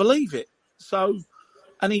cannot believe it. So,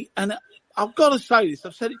 and I've got to say this.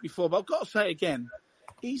 I've said it before, but I've got to say it again.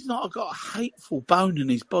 He's not got a hateful bone in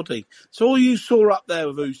his body. So all you saw up there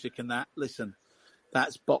with Usyk and that, listen,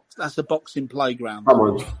 that's a boxing playground. Come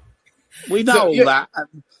on. We know all that.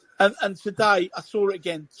 And today, I saw it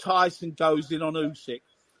again. Tyson goes in on Usyk.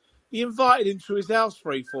 He invited him to his house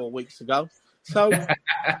 3-4 weeks ago. So,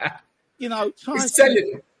 you know, Tyson... He's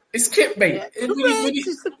selling. It's kit, mate. Yeah,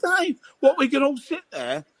 it's the day. What, we can all sit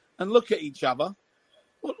there and look at each other?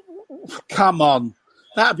 Come on.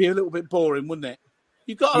 That'd be a little bit boring, wouldn't it?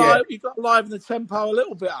 You've got to liven the tempo a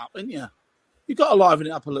little bit up, haven't you? You've got to liven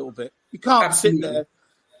it up a little bit. You can't sit there.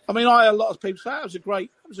 I mean, I had a lot of people say it was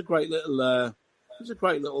a great little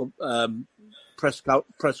press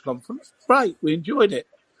conference. Great, we enjoyed it.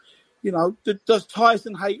 You know, does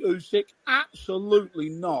Tyson hate Usyk? Absolutely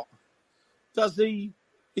not. Is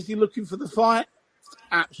he looking for the fight?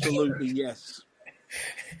 Absolutely yes.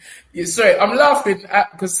 Yeah, sorry, I'm laughing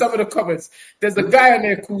at because some of the comments. There's a guy in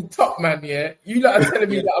there called Top Man. Yeah, you lot are telling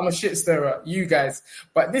me that I'm a shit stirrer, you guys.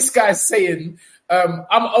 But this guy's saying I'm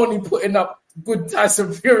only putting up good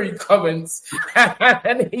Tyson Fury comments,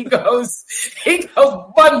 and he goes,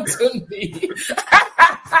 bun to me.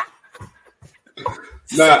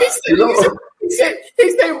 Nah, he said,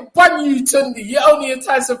 bun you, Tundi. You're only a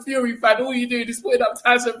Tyson Fury fan. All you do is put up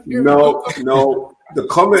Tyson Fury. No. The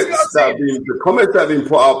comments that have been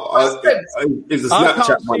put up is a Snapchat. I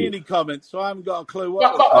can't see any comments, so I haven't got a clue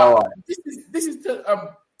what. But this is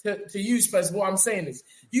to you, Spence. What I'm saying is,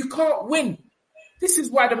 you can't win. This is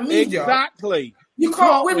why the media exactly. You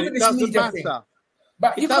can't win with this media thing.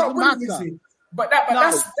 But you can't win with this thing. But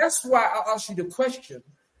that's why I asked you the question.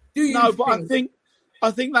 Do you? No, but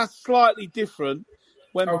I think that's slightly different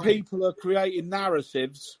when people are creating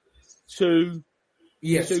narratives to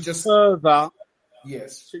further.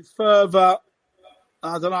 Yes. To further,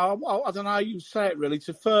 I don't know how you say it really.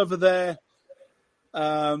 To further their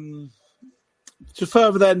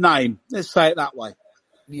name. Let's say it that way.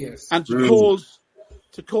 Yes. And to cause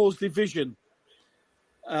division.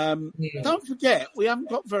 Don't forget, we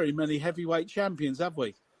haven't got very many heavyweight champions, have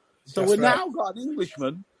we? So we've now got an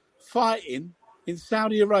Englishman fighting in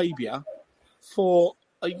Saudi Arabia for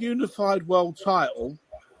a unified world title,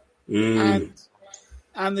 and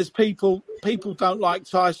there's people don't like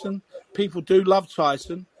Tyson. People do love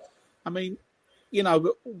Tyson. I mean, you know,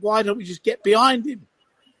 but why don't we just get behind him?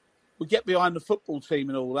 We get behind the football team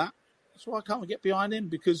and all that. So why can't we get behind him?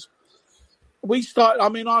 Because I started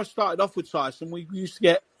off with Tyson. We used to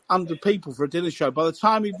get 100 people for a dinner show. By the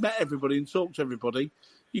time he'd met everybody and talked to everybody,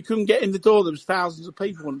 you couldn't get in the door. There was thousands of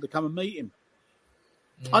people wanted to come and meet him.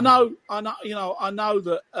 I know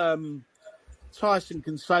that Tyson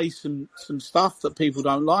can say some stuff that people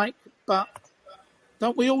don't like, but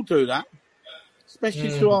don't we all do that?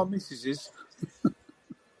 Especially to our missuses.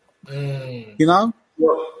 You know?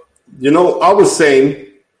 Well, you know, I was saying,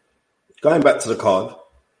 going back to the card,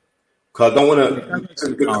 because I don't want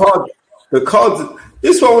to. the cards.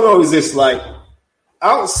 This one I know is this, like,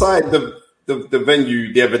 outside the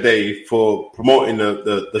venue the other day for promoting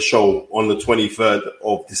the show on the 23rd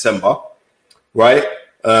of December, right?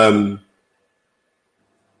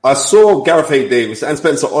 I saw Gareth A. Davis and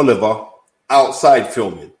Spencer Oliver outside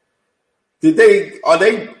filming.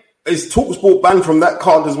 Is Talksport banned from that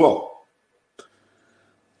card as well?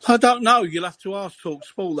 I don't know. You'll have to ask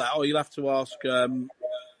Talksport that, or you'll have to ask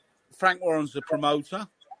Frank Warren's the promoter.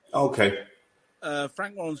 Okay.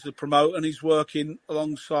 Frank Warren's the promoter, and he's working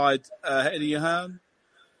alongside Eddie Hearn.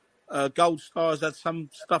 Gold Star's had some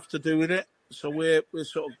stuff to do with it, so we're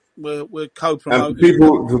co-promoting.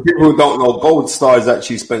 And for people who don't know, Gold Star is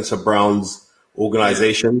actually Spencer Brown's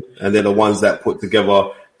organization, and they're the ones that put together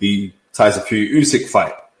the Tyson Fury Usyk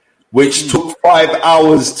fight, which took 5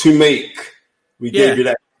 hours to make. We gave you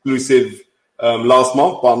that exclusive last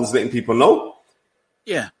month, but I'm just letting people know.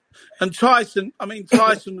 Yeah, and Tyson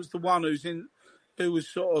was the one who was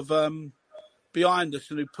sort of behind us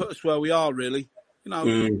and who put us where we are. Really,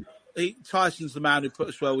 Tyson's the man who put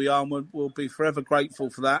us where we are, and we'll be forever grateful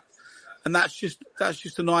for that. And that's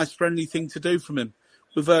just a nice, friendly thing to do from him.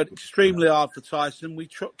 We've worked extremely hard for Tyson. We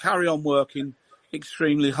carry on working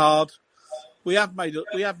extremely hard. We have made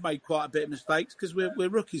quite a bit of mistakes because we're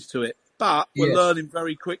rookies to it, but we're learning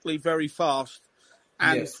very quickly, very fast.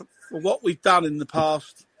 And for what we've done in the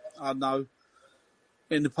past, I don't know,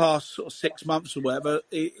 in the past sort of 6 months or whatever,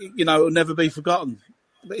 it'll never be forgotten.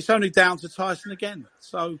 But it's only down to Tyson again.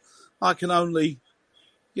 So I can only,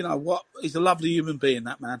 he's a lovely human being,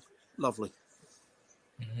 that man. Lovely.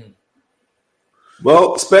 Mm-hmm.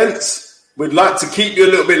 Well, Spence, we'd like to keep you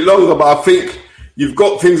a little bit longer, but I think you've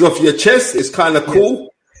got things off your chest. It's kind of cool.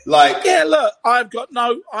 Look, I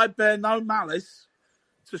bear no malice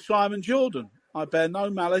to Simon Jordan. I bear no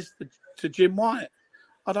malice to Jim Wyatt.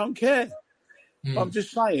 I don't care. I'm just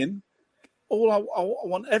saying, all I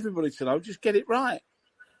want everybody to know, just get it right.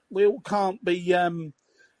 We all can't be,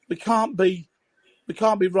 we can't be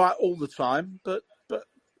right all the time, but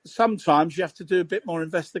sometimes you have to do a bit more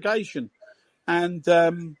investigation, and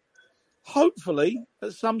hopefully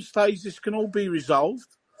at some stage this can all be resolved,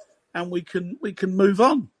 and we can move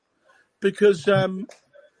on, because Talksport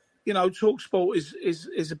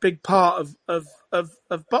is a big part of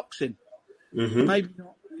boxing. Mm-hmm. Maybe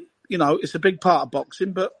not, it's a big part of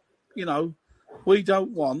boxing, but we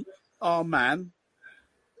don't want our man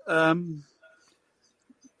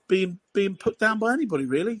being put down by anybody,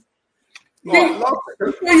 really.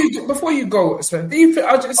 Before you go, Sven, do you think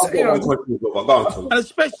and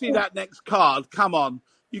especially that next card? Come on,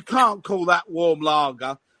 you can't call that warm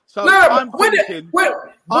lager. So no, I'm thinking,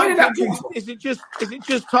 is it just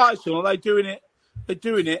Tyson? Or are they doing it? They're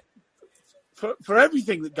doing it for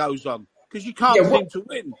everything that goes on, because you can't seem to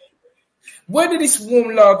win. Where did this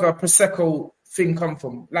warm lager prosecco thing come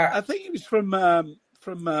from? Like, I think it was from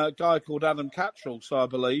a guy called Adam Cattrall, so I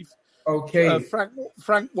believe. Okay.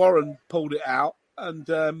 Frank Warren pulled it out, and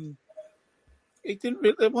there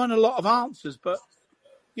weren't a lot of answers. But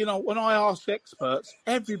when I ask experts,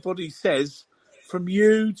 everybody says, from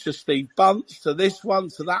you to Steve Bunce to this one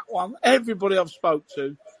to that one, everybody I've spoke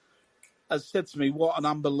to has said to me what an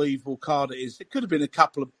unbelievable card it is. It could have been a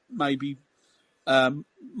couple of maybe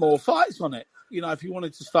more fights on it. If you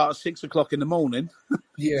wanted to start at 6 o'clock in the morning.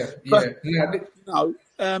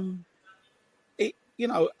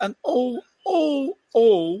 And all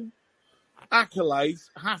accolades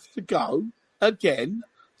have to go again.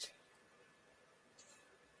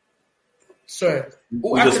 Sorry,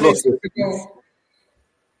 all accolades have to go.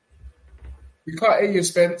 We can't hear you,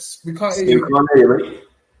 Spence. We can't hear you. We can't hear you, mate.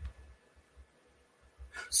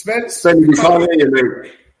 Spence, we can't hear you,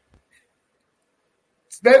 mate.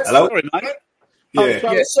 Spence, hello. Sorry, mate.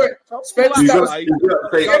 Sorry. Spence,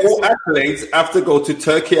 all accolades have to go to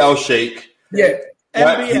Turkey Al Sheikh. Yeah.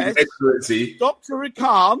 MBS, Excellency. Dr.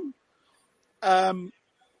 Khan,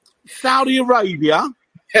 Saudi Arabia.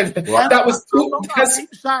 That was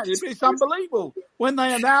it's unbelievable. When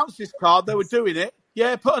they announced this card, they were doing it.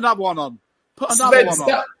 Yeah, put another one on. Put another one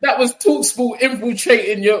on. That was Talksport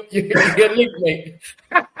infiltrating your link, mate.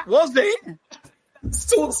 Was it?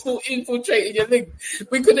 Talksport infiltrating your link.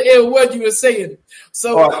 We couldn't hear a word you were saying.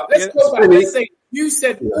 So let's go back. Let's say you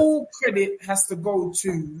said all credit has to go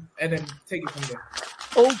to, and then take it from there.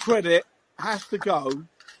 All credit has to go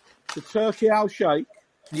to Turkey Al Sheikh.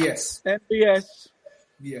 Yes. MBS.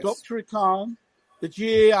 Yes. Dr. Khan, the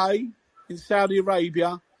GEA in Saudi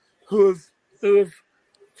Arabia, who have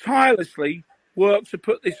tirelessly worked to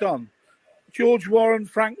put this on. George Warren,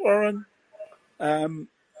 Frank Warren, even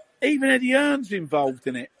Eddie Hearn's involved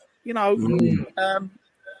in it. You've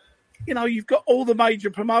got all the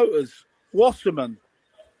major promoters Wasserman,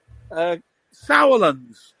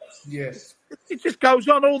 Sauerlands. Yes. It just goes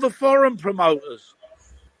on. All the foreign promoters.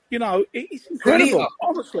 You know, it's incredible. Salita.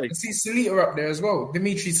 Honestly, I see Salita up there as well.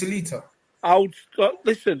 Dimitri Salita.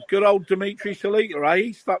 Listen, good old Dimitri Salita, eh?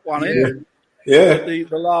 He stuck one in. Yeah. At the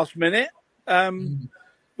last minute.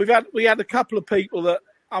 We had a couple of people that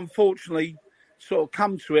unfortunately sort of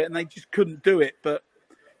come to it and they just couldn't do it. But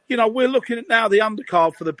you know, we're looking at now the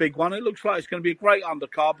undercard for the big one. It looks like it's going to be a great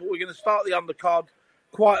undercard, but we're going to start the undercard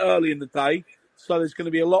quite early in the day, so there's going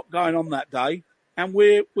to be a lot going on that day, and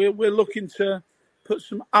we're looking to put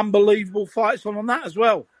some unbelievable fights on that as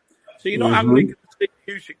well. So you're not only going to see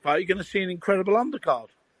a Usyk fight, you're going to see an incredible undercard.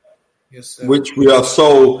 Yes, sir. Which we are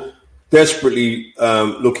so desperately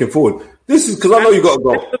looking forward. This is because I know you got to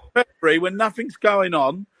go. February, when nothing's going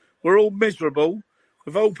on, we're all miserable.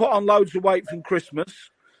 We've all put on loads of weight from Christmas.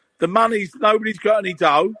 The nobody's got any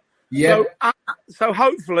dough. Yeah. So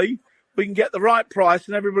hopefully we can get the right price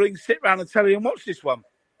and everybody can sit around the telly and watch this one.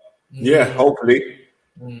 Yeah, hopefully.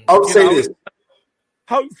 I'll say this.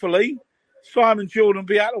 Hopefully Simon Jordan will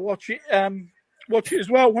be able to watch it as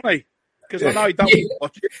well, won't he? Because I know he don't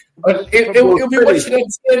watch it. He'll be watching on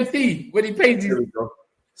TNT when he pays you.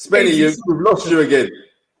 Spenny, we've lost you again.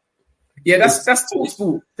 Yeah, that's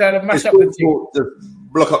Talksport. Trying to mash up the team. Just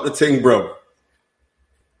block up the thing, bro.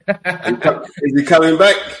 Is he coming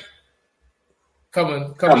back? Come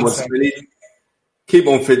on, Spenny. Keep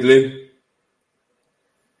on fiddling.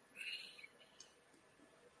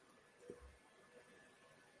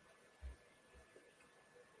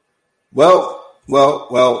 Well.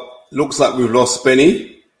 Looks like we've lost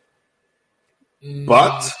Spenny.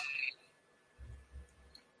 But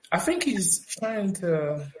I think he's trying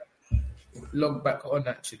to log back on,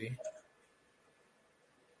 actually.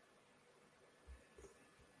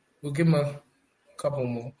 We'll give him a couple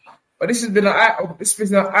more. But this has been an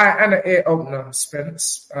eye and an ear opener,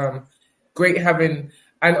 Spence. Great having,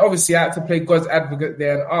 and obviously I had to play God's advocate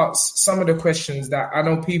there and ask some of the questions that I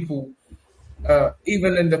know people,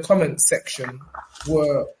 even in the comment section,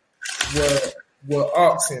 were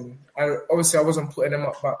asking. And obviously I wasn't putting them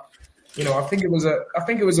up, but you know, I think it was a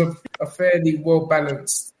fairly well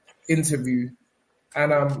balanced interview,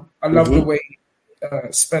 and I love the way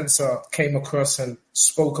Spencer came across and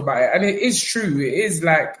spoke about it. And it is true. It is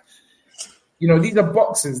like, you know, these are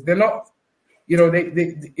boxers. They're not, you know,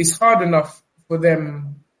 they it's hard enough for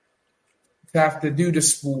them to have to do the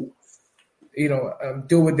sport, you know,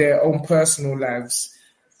 deal with their own personal lives.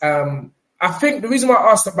 I think the reason why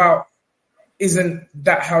I asked about isn't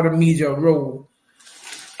that how the media roll,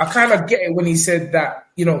 I kind of get it when he said that,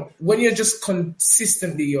 you know, when you're just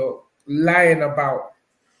consistently lying about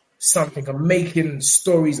something and making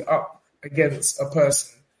stories up against a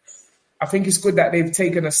person, I think it's good that they've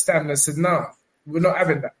taken a stand and said, nah, we're not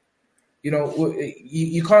having that. You know,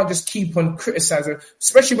 you can't just keep on criticizing,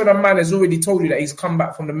 especially when a man has already told you that he's come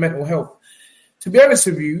back from the mental health. To be honest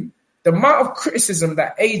with you, the amount of criticism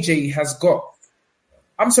that AJ has got,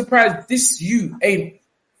 I'm surprised you ain't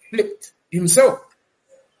flipped himself.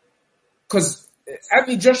 Because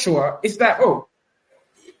Anthony Joshua, it's like, oh,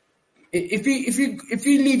 if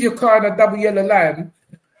you leave your car in a double yellow line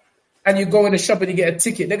and you go in the shop and you get a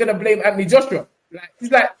ticket, they're gonna blame Anthony Joshua. Like,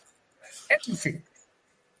 it's like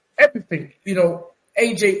everything. You know,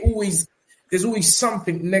 AJ there's always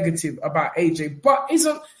something negative about AJ, but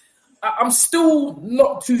I'm still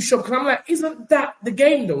not too sure, because I'm like, isn't that the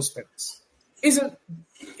game though, Spence? Isn't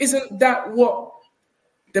that what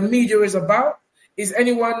the media is about? Is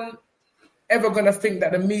anyone ever going to think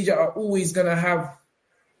that the media are always going to have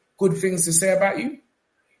good things to say about you?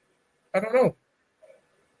 I don't know.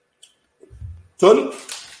 Tony?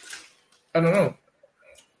 I don't know.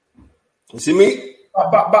 You see me?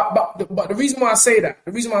 But the reason why I say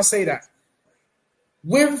that,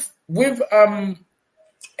 with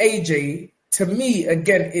AJ, to me,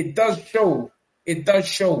 again, it does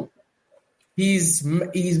show he's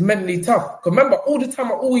mentally tough. Because remember, all the time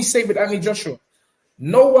I always say with Anthony Joshua,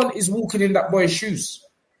 no one is walking in that boy's shoes.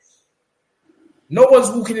 No one's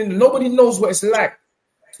walking in. Nobody knows what it's like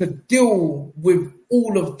to deal with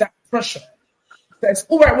all of that pressure. So it's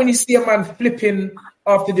all right when you see a man flipping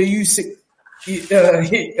after the Usyk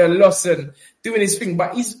loss and doing his thing,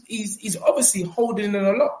 but he's obviously holding in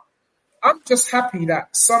a lot. I'm just happy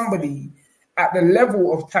that somebody at the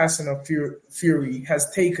level of Tyson or Fury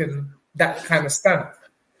has taken that kind of stand.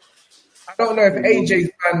 I don't know if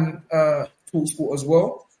AJ's ran Talksport as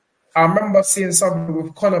well. I remember seeing something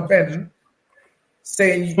with Conor Ben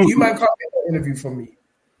saying, you man can't get an interview from me.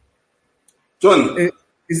 John.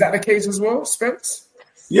 Is that the case as well, Spence?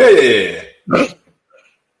 Yeah.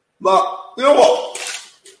 But you know what?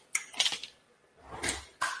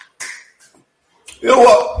 You know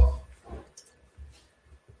what?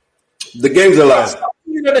 The game's alive.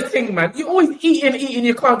 You know the thing, man. You're always eating.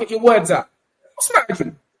 You can't get your words out. What's the matter with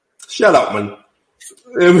you? Shut up, man.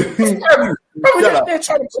 They're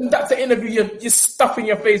trying to conduct an interview. You're stuffing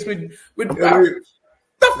your face with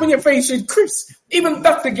stuffing your face with crisps. Even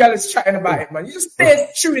that's the girl is chatting about it, man. You just there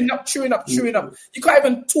chewing up. You can't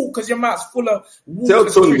even talk because your mouth's full of Tell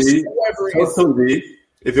Tundi,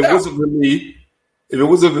 if it wasn't for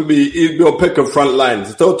me, he'd be on Peckham front line.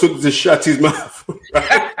 So tell Tundi to shut his mouth.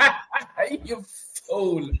 You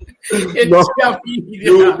fool. You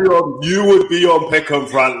would be on Peckham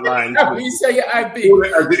front line. You say you're IB.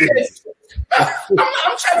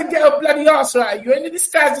 I'm trying to get a bloody arse right at you, and this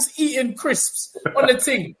guy's just eating crisps on the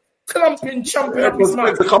thing, clumping, chomping up his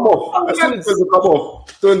mouth. Come off. As soon as it come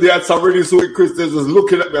off, Tundi had some really sweet crisps. They was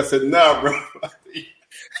looking at me. I said, "Nah, bro."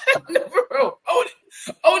 Bro,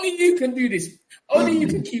 only you can do this. Only you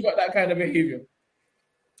can keep up that kind of behavior.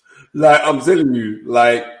 Like I'm telling you,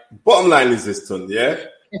 like bottom line is this, Tundi, yeah.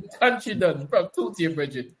 Country done, bro. Talk to your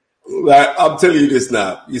Bridget. Like I'm telling you this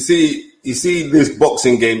now. You see this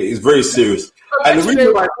boxing game is very serious. And the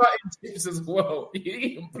reason why plantain chips as well. You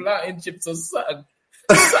eating plantain chips or something.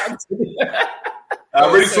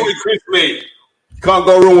 Really salted crisp, mate. You can't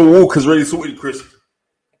go wrong with Walker's really salted crisp.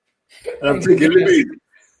 And I'm thinking,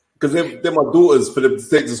 because they're my daughters for them to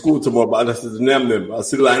take to school tomorrow, but I just name them. I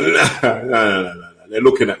see like, no. They're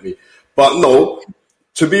looking at me. But no,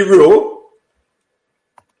 to be real,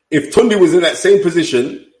 if Tundi was in that same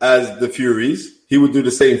position as the Furies, he would do the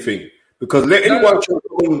same thing. Because let anyone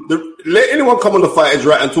come on the Fighters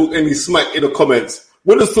Right and talk any smack in the comments.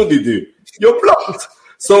 What does Tundi do? You're blocked.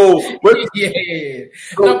 So when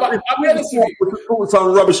but I'm honest with you. Talk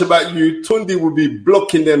some rubbish about you, Tundi will be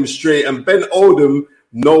blocking them straight, and Ben Oldham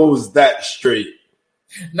knows that straight.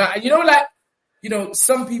 Now,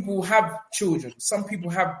 some people have children. Some people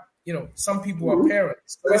have, some people are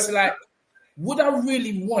parents. So it's like, would I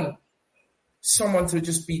really want someone to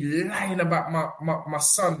just be lying about my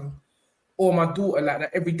son or my daughter like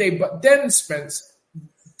that every day? But then, Spence,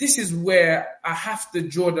 this is where I have to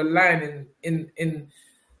draw the line in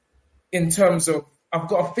terms of I've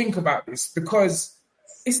got to think about this, because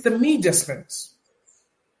it's the media, Spence.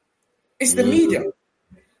 It's the media.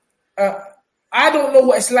 I don't know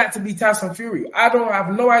what it's like to be Tyson Fury. I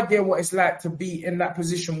have no idea what it's like to be in that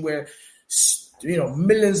position where,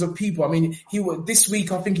 millions of people. I mean, this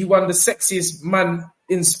week, I think he won the sexiest man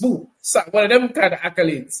in sport. So one of them kind of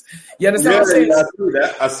accolades. You understand what I'm saying?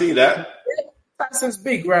 Yeah, I see that. Tyson's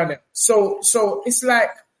big right now. So it's like,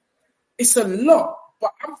 it's a lot.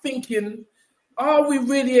 But I'm thinking, are we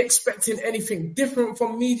really expecting anything different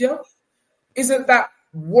from media? Isn't that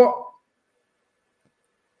what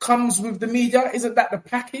comes with the media? Isn't that the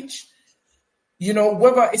package?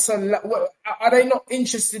 Whether it's are they not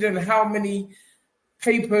interested in how many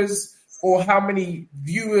papers or how many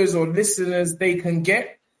viewers or listeners they can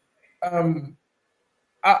get?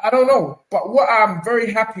 I don't know. But what I'm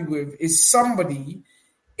very happy with is somebody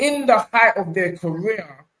in the height of their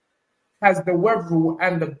career has the wherewithal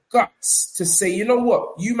and the guts to say, you know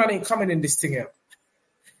what, you man ain't coming in this thing out.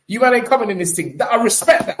 You man ain't coming in this thing. I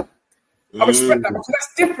respect that. I respect that, because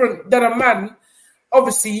that's different than a man.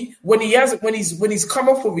 Obviously, when he's come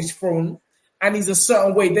off of his throne and he's a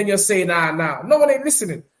certain way, then you're saying, nah. No one ain't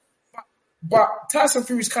listening. But Tyson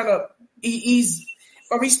Fury's kind of he's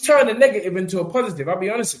turned a negative into a positive. I'll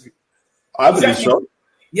be honest with you. I believe so.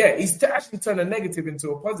 Yeah, he's actually turned a negative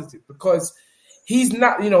into a positive, because he's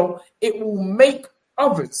not. It will make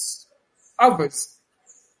others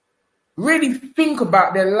really think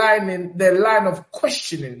about their line of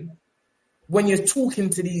questioning when you're talking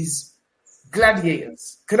to these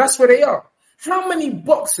gladiators, because that's where they are. How many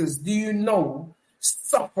boxers do you know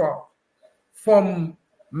suffer from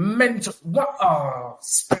mental?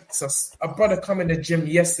 Spencer, a brother come in the gym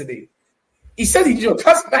yesterday. He said he's your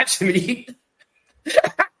cousin, actually.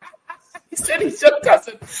 He said he's your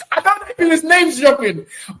cousin. I don't know if his name's dropping,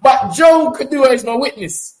 but Joe Kadua is my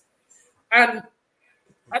witness. And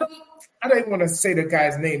I don't even want to say the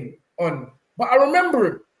guy's name but I remember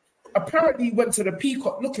him. Apparently, he went to the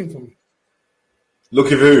Peacock looking for me.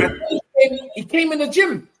 Looking for who? He came in the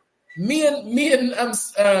gym. Me and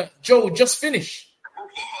Joe just finished.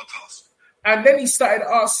 And then he started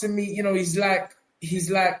asking me, he's like,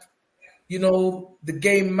 the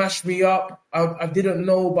game mashed me up. I didn't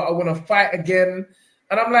know, but I want to fight again.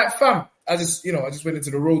 And I'm like, fam, I just went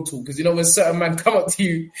into the road talk, because when certain men come up to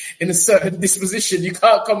you in a certain disposition, you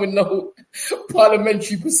can't come with no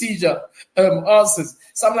parliamentary procedure answers.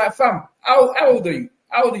 So I'm like, fam, how old are you?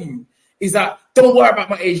 How old are you? He's like, don't worry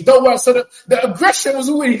about my age. Don't worry. So the aggression was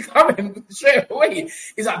already coming straight away.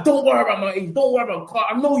 He's like, don't worry about my age. Don't worry about Carl.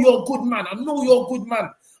 I know you're a good man. I know you're a good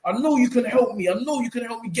man. I know you can help me. I know you can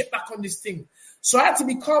help me get back on this thing. So I had to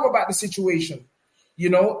be calm about the situation, you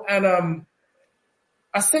know. And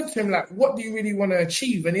I said to him, like, what do you really want to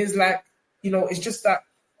achieve? And he's like, you know, it's just that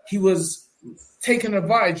he was taken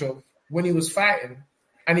advantage of when he was fighting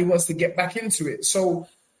and he wants to get back into it. So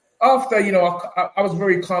after, you know, I was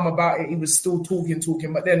very calm about it. He was still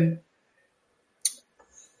talking. But then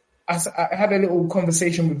I had a little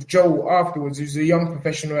conversation with Joe afterwards, who's a young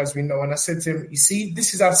professional, as we know. And I said to him, you see,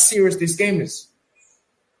 this is how serious this game is.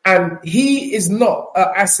 And he is not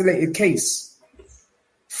an isolated case.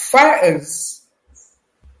 Fighters,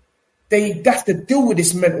 they have to deal with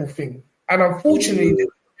this mental thing. And unfortunately,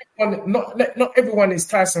 not everyone is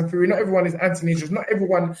Tyson Fury. Not everyone is Anthony Joshua. Not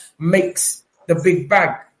everyone makes the big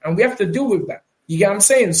bag. And we have to deal with that. You get what I'm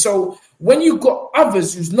saying? So when you got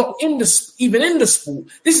others who's not even in the sport,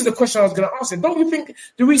 this is the question I was going to ask him. Don't you think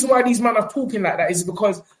the reason why these men are talking like that is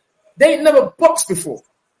because they ain't never boxed before?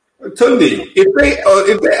 Tundi,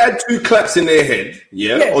 if they had 2 claps in their head,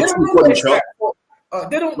 or 2 body shots,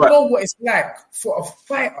 they don't know what it's like for a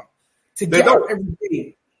fighter to get up every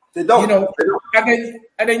day. They don't. You know,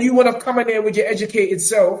 and then you want to come in there with your educated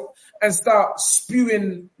self and start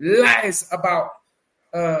spewing lies about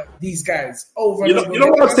these guys over and over. You know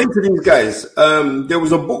what I'm saying to these guys? There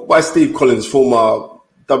was a book by Steve Collins, former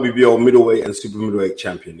WBO middleweight and super middleweight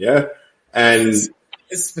champion, yeah? And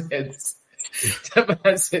the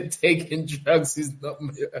man said taking drugs is not... Who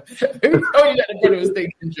told you that the brother was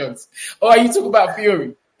taking drugs? Oh, you talk about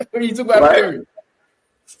Fury. Fury.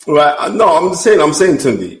 Right. No, I'm saying,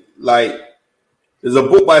 Tundi, like, there's a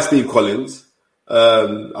book by Steve Collins.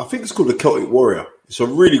 I think it's called The Celtic Warrior. It's a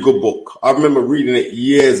really good book. I remember reading it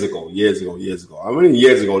years ago. I mean,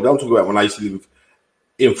 years ago. I'm talking about when I used to live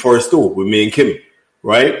in Forest Hill with me and Kim,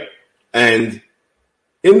 right? And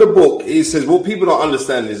in the book, it says what people don't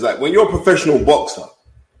understand is like when you're a professional boxer,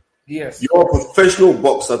 yes, you're a professional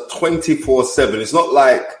boxer 24/7. It's not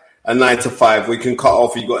like a 9 to 5 where you can cut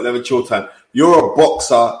off and you got another chill time. You're a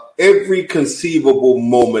boxer every conceivable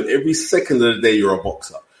moment, every second of the day. You're a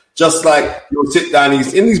boxer. Just like you'll sit down. In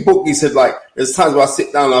his book, he said like there's times where I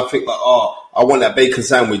sit down and I think like, oh, I want that bacon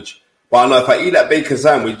sandwich, but I know if I eat that bacon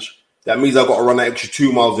sandwich, that means I've got to run an extra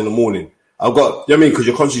 2 miles in the morning. I've got, you know what I mean? Because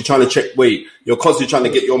you're constantly trying to check weight. You're constantly trying to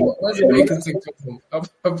get your... Where's the bacon thing from?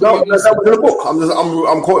 No, that was in the book.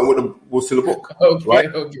 I'm quoting what's in the book. Okay,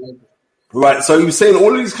 right? Okay. Right, so he was saying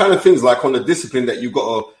all of these kind of things like on the discipline that you've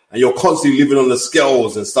got to... And you're constantly living on the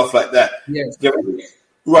scales and stuff like that. Yes. You know what I mean?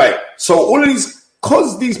 Right, so all of these...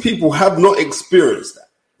 Because these people have not experienced that,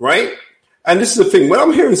 right? And this is the thing. When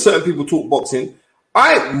I'm hearing certain people talk boxing,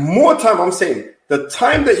 I'm saying the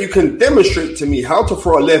time that you can demonstrate to me how to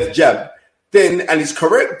throw a left jab, and it's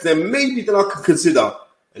correct, then maybe I could consider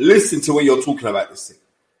listening to when you're talking about this thing,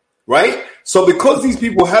 right? So because these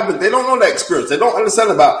people they don't know that experience. They don't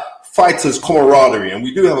understand about fighters' camaraderie, and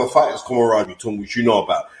we do have a fighters' camaraderie, Tom, which you know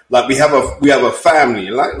about. Like we have a family,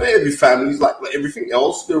 and like every family is like everything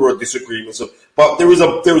else. There are disagreements, but there is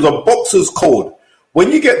a boxer's code.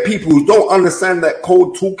 When you get people who don't understand that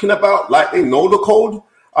code talking about, like they know the code,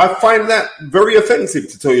 I find that very offensive,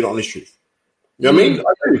 to tell you the honest truth. You know what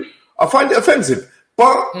I mean? I find it offensive,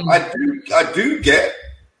 but I do get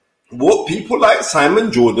what people like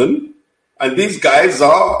Simon Jordan and these guys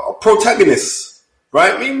are protagonists,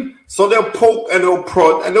 right? I mean, so they'll poke and they'll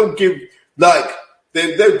prod and they'll give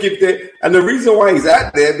they'll give their, and the reason why he's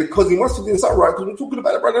out there because he must have been something right because we're talking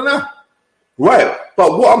about it right now, right?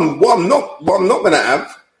 But what I'm not gonna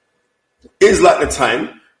have is like the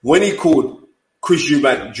time when he called Chris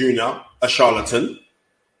Eubank Jr. a charlatan.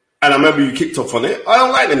 And I remember you kicked off on it. I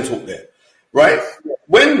don't like them talk there, right?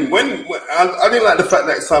 When I didn't like the fact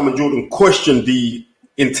that Simon Jordan questioned the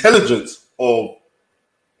intelligence of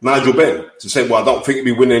Nigel Benn to say, well, I don't think he'd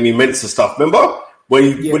be winning any Mensa stuff. Remember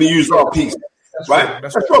when he used our piece, right?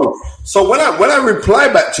 That's wrong. So when I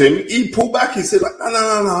replied back to him, he pulled back. He said, like,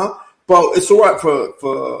 no. But it's all right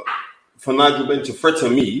for Nigel Benn to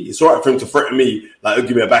threaten me. It's all right for him to threaten me, like he'll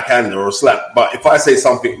give me a backhander or a slap. But if I say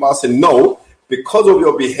something, I say no. Because of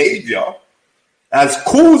your behavior, has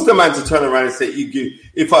caused the man to turn around and say, I'll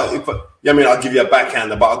give you a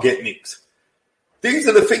backhander, but I'll get nicked. These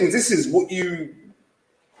are the things. This is what you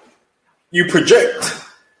project.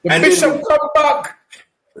 Bishop come back.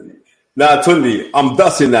 Nah, Tundi, I'm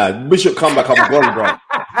dusting now. Bishop come back. I'm gone, bro.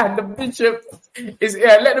 And the bishop is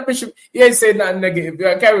let the bishop. He ain't saying nothing negative.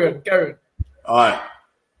 Yeah, carry on. All right.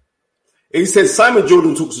 He says Simon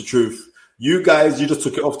Jordan talks the truth. You guys, you just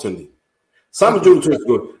took it off, Tundi. Simon Jordan talks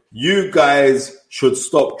good. You guys should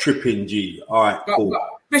stop tripping, G. All right, cool.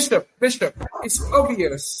 Bishop, it's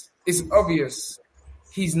obvious. It's obvious.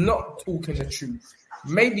 He's not talking the truth.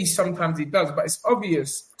 Maybe sometimes he does, but it's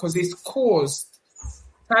obvious because it's caused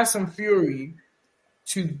Tyson Fury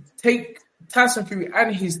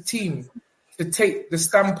and his team to take the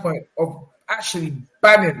standpoint of actually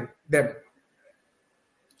banning them.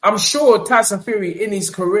 I'm sure Tyson Fury in his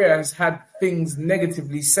career has had things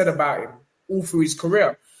negatively said about him all through his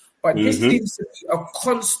career. But this seems to be a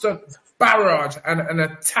constant barrage and an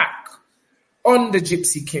attack on the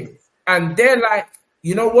Gypsy King. And they're like,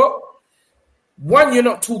 you know what? One, you're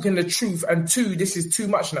not talking the truth. And two, this is too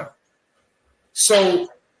much now. So,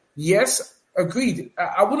 yes, agreed.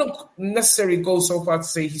 I wouldn't necessarily go so far to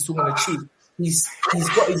say he's talking the truth. He's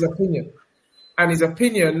got his opinion. And his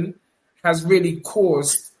opinion has really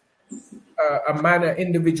caused a man, an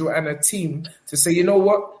individual, and a team to say, you know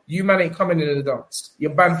what? You man ain't coming into the dance.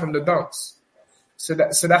 You're banned from the dance. So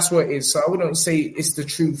that's what it is. So I wouldn't say it's the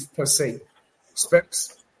truth per se.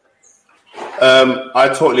 Specs? I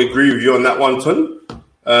totally agree with you on that one, Ton.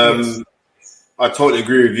 Yes. I totally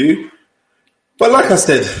agree with you. But like I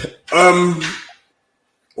said,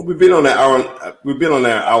 we've been on an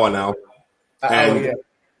hour now. And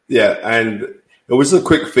it was a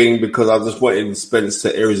quick thing because I just wanted Spence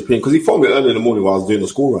to air his opinion because he phoned me early in the morning while I was doing the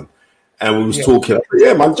school run, and we was talking.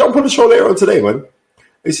 Yeah, man, jump on the show later on today, man.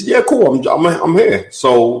 He said, "Yeah, cool, I'm here."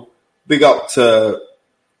 So big up to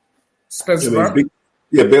Spencer Brown.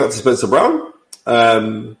 Big up to Spencer Brown.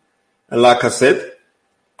 And like I said,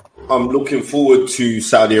 I'm looking forward to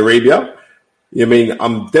Saudi Arabia. You know what I mean?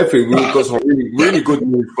 I'm definitely got some really good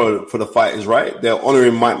news for the fighters, right? They're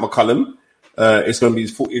honouring Mike McCallum. It's going to be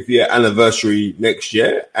his 40th year anniversary next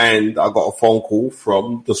year. And I got a phone call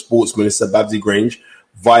from the sports minister, Babsy Grange,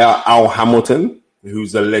 via Al Hamilton,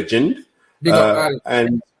 who's a legend.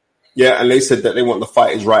 And they said that they want the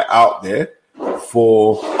fighters right out there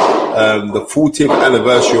for the 40th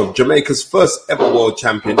anniversary of Jamaica's first ever world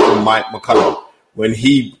champion, Mike McCallum, when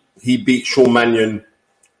he beat Sean Mannion,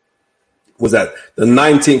 was that the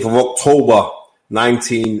 19th of October,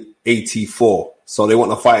 1984. So they want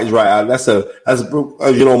the fighters right out. As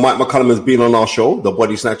you know, Mike McCallum has been on our show, the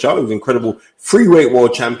Body Snatcher. He was an incredible freeweight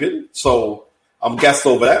world champion. So I'm gassed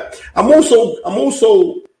over that. I'm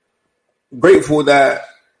also grateful that,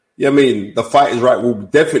 the fighters right will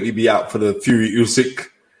definitely be out for the Fury Usyk.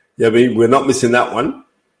 We're not missing that one.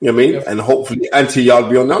 And hopefully Ante-Yard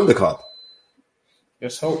be on the undercard.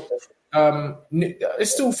 Let's hope.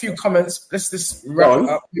 There's still a few comments. Let's just wrap it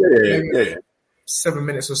up. Yeah. 7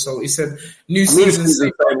 minutes or so. He said, new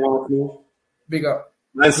season. Big up.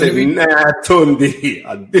 I said, nah, Tundi.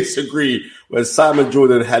 I disagree. When Simon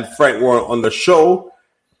Jordan had Frank Warren on the show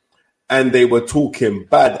and they were talking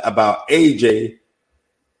bad about AJ,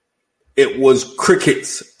 it was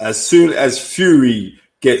crickets. As soon as Fury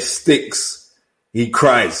gets sticks, he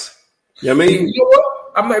cries. You know what I mean? You know what?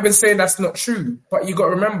 I'm not even saying that's not true, but you got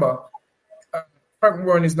to remember, Frank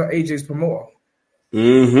Warren is not AJ's promoter.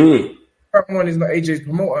 Mm-hmm. Frank Warren is not AJ's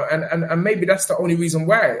promoter, and maybe that's the only reason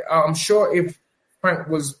why. I'm sure if Frank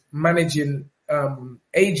was managing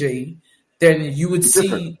AJ, then you would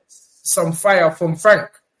see some fire from Frank.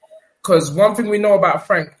 Because one thing we know about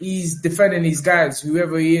Frank, he's defending his guys,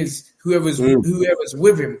 whoever he is, whoever's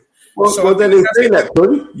with him. Well, then in saying that,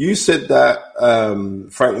 Cody, you said that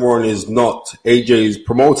Frank Warren is not AJ's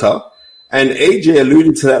promoter, and AJ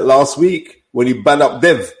alluded to that last week when he banned up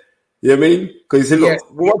Dev. You know what I mean? Because he said, look,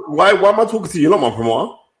 why am I talking to you? You're not my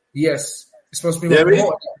promoter. Yes. It's supposed to be my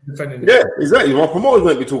promoter defending it. Yeah, exactly. My promoter's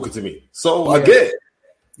meant to be talking to me. So I get it.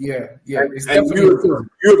 Yeah. And you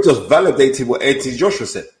have just validated what A.T. Joshua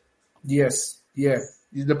said. Yes. Yeah.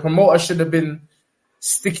 The promoter should have been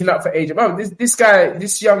sticking up for AJ. Oh,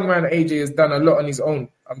 this young man AJ has done a lot on his own.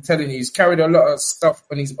 I'm telling you, he's carried a lot of stuff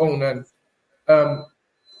on his own. And I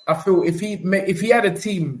feel if he had a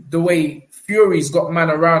team the way Fury's got man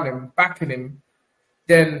around him, backing him,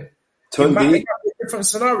 then it might be a different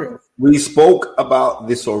scenario. We spoke about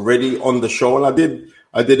this already on the show, and I did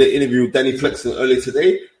an interview with Danny Flexen earlier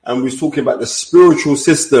today, and we was talking about the spiritual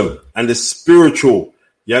system and the spiritual.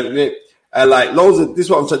 And like loads of this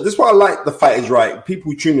is what I'm saying. This is why I like the Fight Is Right.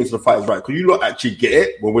 People tune into the Fight Is Right because you don't actually get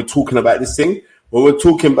it when we're talking about this thing. When we're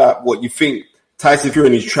talking about what you think Tyson Fury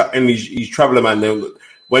and his traveler man.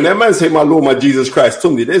 When that man say, "My Lord, my Jesus Christ,"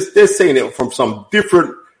 Tumdi, they're saying it from some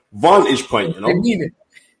different vantage point. You know, they mean it.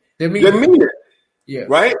 They mean it. Yeah.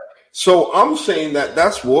 Right. So I'm saying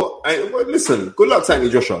that's what. Listen, good luck to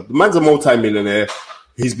Anthony Joshua. The man's a multi-millionaire.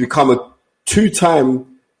 He's become a 2-time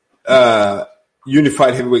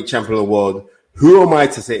unified heavyweight champion of the world. Who am I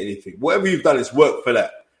to say anything? Whatever you've done is work for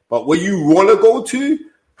that. But where you want to go to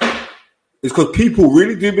is because people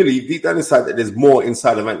really do believe deep down inside that there's more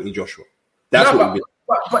inside of Anthony Joshua. That's what we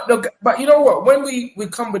believe. But you know what? When we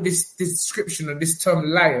come with this description of this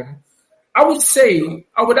term lion, I would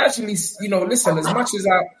actually, listen, as much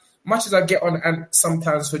as I get on Ant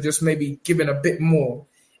sometimes for just maybe giving a bit more,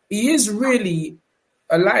 he is really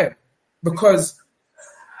a lion because,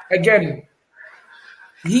 again,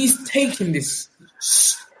 he's taking this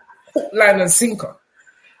hook, line, and sinker.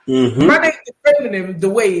 Mm-hmm. Man ain't defending him the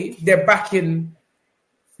way they're backing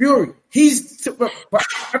Fury.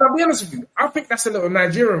 And I'll be honest with you, I think that's a little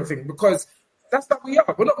Nigerian thing because that's what we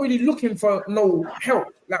are. We're not really looking for no help.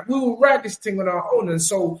 Like, we will ride this thing on our own. And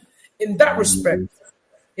so in that respect,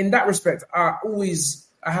 I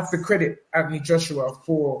have to credit Anthony Joshua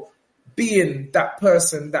for being that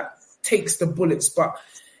person that takes the bullets. But,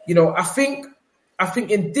 I think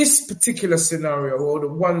in this particular scenario or the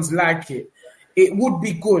ones like it would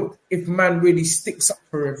be good if man really sticks up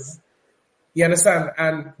for him. You understand?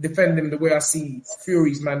 And defend him the way I see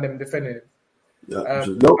Fury's man them defending him. Yeah,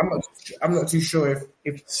 I'm not too sure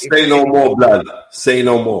if say no more, blood. Say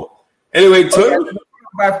no more. Anyway,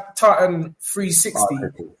 by Tartan 360.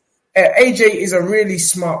 AJ is a really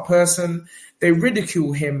smart person. They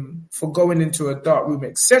ridicule him for going into a dark room,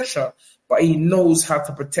 etc. But he knows how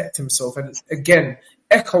to protect himself. And again,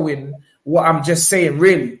 echoing what I'm just saying,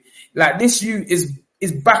 really, like this you is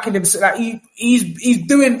backing himself. Like he's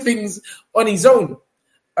doing things on his own,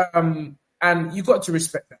 and you got to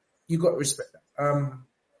respect that.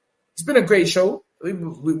 It's been a great show.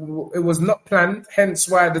 It was not planned, hence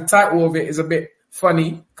why the title of it is a bit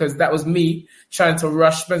funny because that was me trying to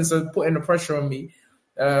rush Spencer, putting the pressure on me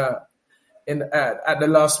at the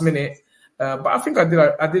last minute. But I think I did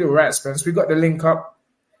all right, Spence. We got the link up.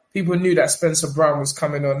 People knew that Spencer Brown was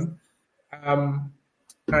coming on,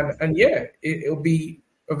 and yeah, it'll be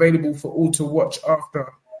available for all to watch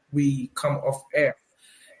after we come off air.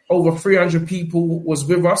 Over 300 people was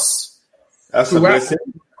with us. That's a blessing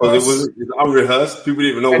because it was unrehearsed. People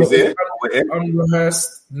didn't even know it was there.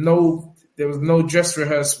 Unrehearsed. No, there was no dress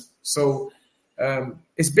rehearsal. So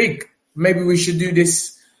it's big. Maybe we should do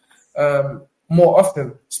this more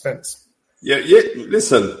often, Spence. Yeah.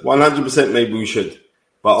 Listen, 100% maybe we should.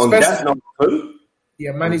 But on that note,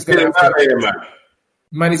 yeah, Manny's gonna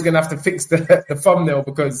have to fix the thumbnail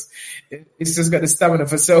because it's just got the stamina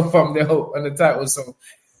for self thumbnail on the title. So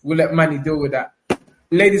we'll let Manny deal with that.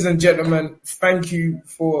 Ladies and gentlemen, thank you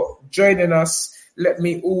for joining us. Let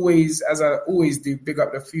me always, as I always do, big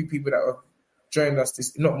up the few people that have joined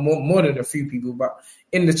us. Not more than a few people, but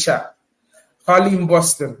in the chat. Harleen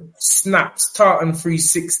Boston, Snaps, Tartan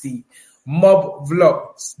 360, Mob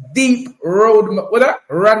Vlogs, Deep Road,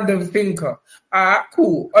 Random Thinker.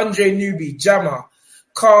 Cool. Andre Newby, Jammer,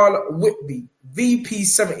 Carl Whitby,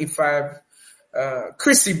 VP75,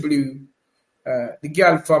 Chrissy Blue, the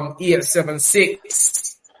girl from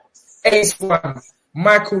EX76, Ace One,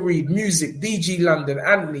 Michael Reed, Music, DG London,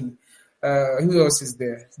 Anthony. Who else is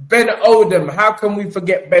there? Ben Odom. How can we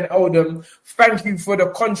forget Ben Odom? Thank you for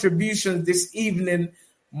the contributions this evening.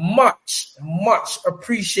 Much, much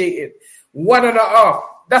appreciated. 1.5.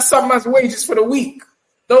 That's some man's wages for the week.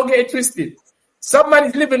 Don't get it twisted. Some man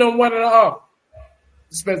is living on 1.5.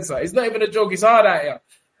 Spencer, it's not even a joke. It's hard out here.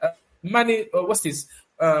 What's this?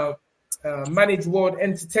 Managed World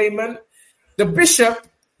Entertainment. The Bishop,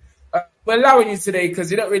 we're allowing you today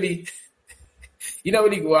because you don't really,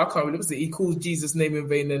 well, I can't really, he calls Jesus' name in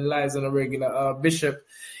vain and lies on a regular. Bishop,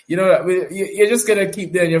 you're just going to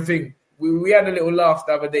keep doing your thing. We had a little laugh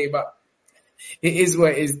the other day, but it is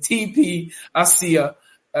what it is. TP, I see ya.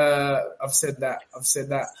 I've said that.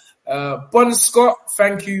 Bon Scott,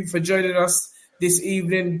 thank you for joining us this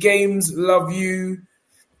evening. Games, love you.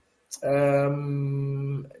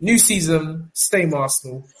 New season, stay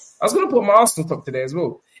Arsenal. I was going to put my Arsenal top today as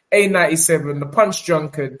well. A97, the Punch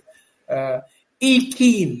Drunkard, E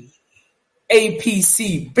Keen,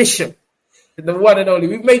 APC, Bishop, the one and only.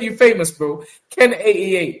 We've made you famous, bro.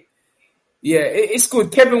 Ken88. Yeah, it's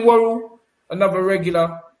good. Kevin Worrell, another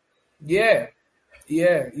regular. Yeah. Do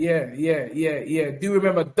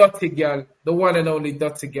remember Dotty Girl, the one and only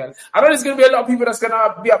Dotty Girl. I know there's going to be a lot of people that's going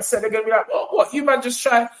to be upset. They're going to be like, oh, what? You man just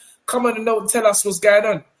try, come on and don't tell us what's going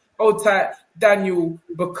on. Old tight, Daniel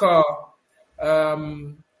Bakar,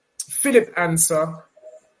 Philip Answer,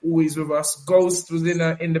 always with us. Ghost was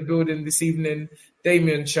in the building this evening.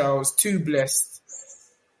 Damien Charles, Too Blessed.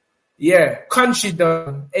 Yeah, Country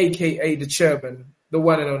Done, a.k.a. the Chairman, the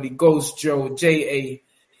one and only Ghost Joe, J.A.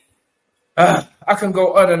 I can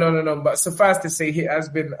go on and on and on, but suffice to say, it has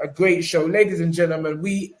been a great show. Ladies and gentlemen,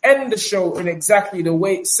 we end the show in exactly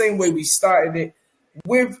the same way we started it.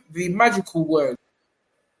 with the magical word.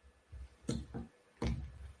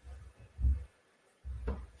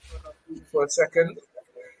 For a second.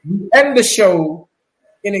 We end the show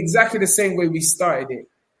in exactly the same way we started it,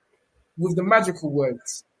 with the magical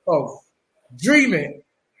words of dream it,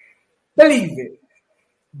 believe it,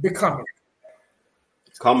 become it.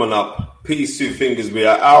 Coming up, peace, two fingers, we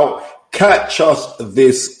are out. Catch us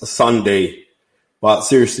this Sunday. But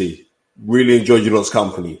seriously, really enjoyed your lot's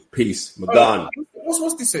company. Peace. Magan.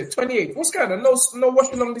 What's this? 28th. What's going on? No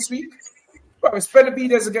watch along this week. Well, it's better be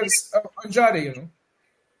there's against Andrade, you know.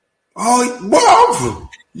 Oh, wow.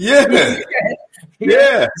 Yeah.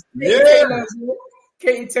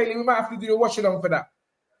 Katie Taylor, we might have to do a watch along for that.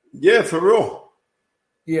 Yeah, for real.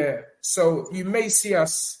 Yeah. So you may see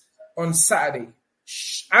us on Saturday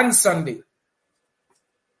and Sunday.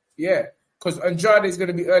 Yeah. Because Andrade is going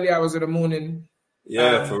to be early hours of the morning.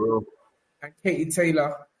 Yeah, for real. And Katie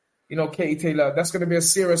Taylor, that's going to be a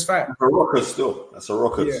serious fight. That's a rocker still. That's a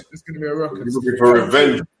rocker. Yeah, it's going to be a rocker. You're looking for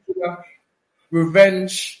revenge.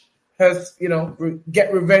 Revenge has,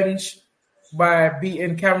 get revenge by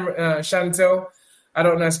beating Chantel. I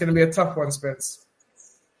don't know. It's going to be a tough one, Spence.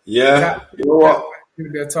 Yeah. You know what? It's going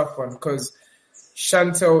to be a tough one because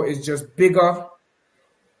Chantel is just bigger,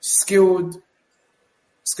 skilled.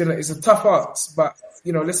 It's a tough art, but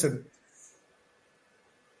listen.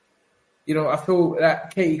 I feel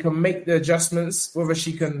that Katie can make the adjustments, whether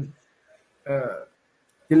she can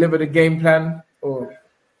deliver the game plan or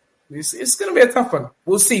it's going to be a tough one.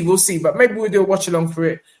 We'll see. But maybe we'll do a watch along for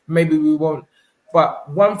it. Maybe we won't. But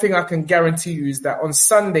one thing I can guarantee you is that on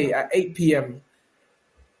Sunday at 8 p.m.,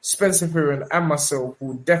 Spencer Fearon and myself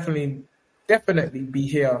will definitely be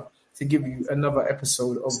here to give you another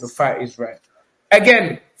episode of The Fight Is Right.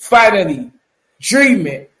 Again, finally, dream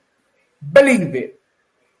it, believe it,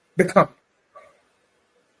 become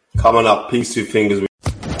it. Coming up, peace, two fingers.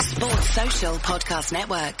 Sports Social Podcast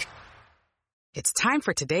Network. It's time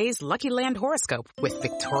for today's Lucky Land horoscope with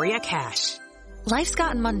Victoria Cash. Life's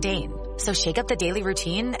gotten mundane, so shake up the daily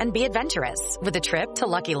routine and be adventurous with a trip to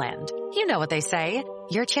Lucky Land. You know what they say,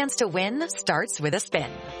 your chance to win starts with a spin.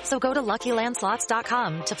 So go to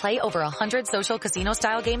LuckyLandSlots.com to play over 100 social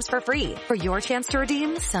casino-style games for free for your chance to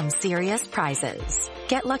redeem some serious prizes.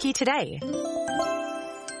 Get lucky today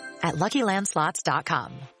at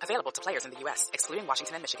LuckyLandSlots.com. Available to players in the U.S., excluding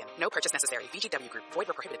Washington and Michigan. No purchase necessary. VGW Group. Void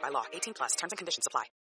where prohibited by law. 18+. Terms and conditions apply.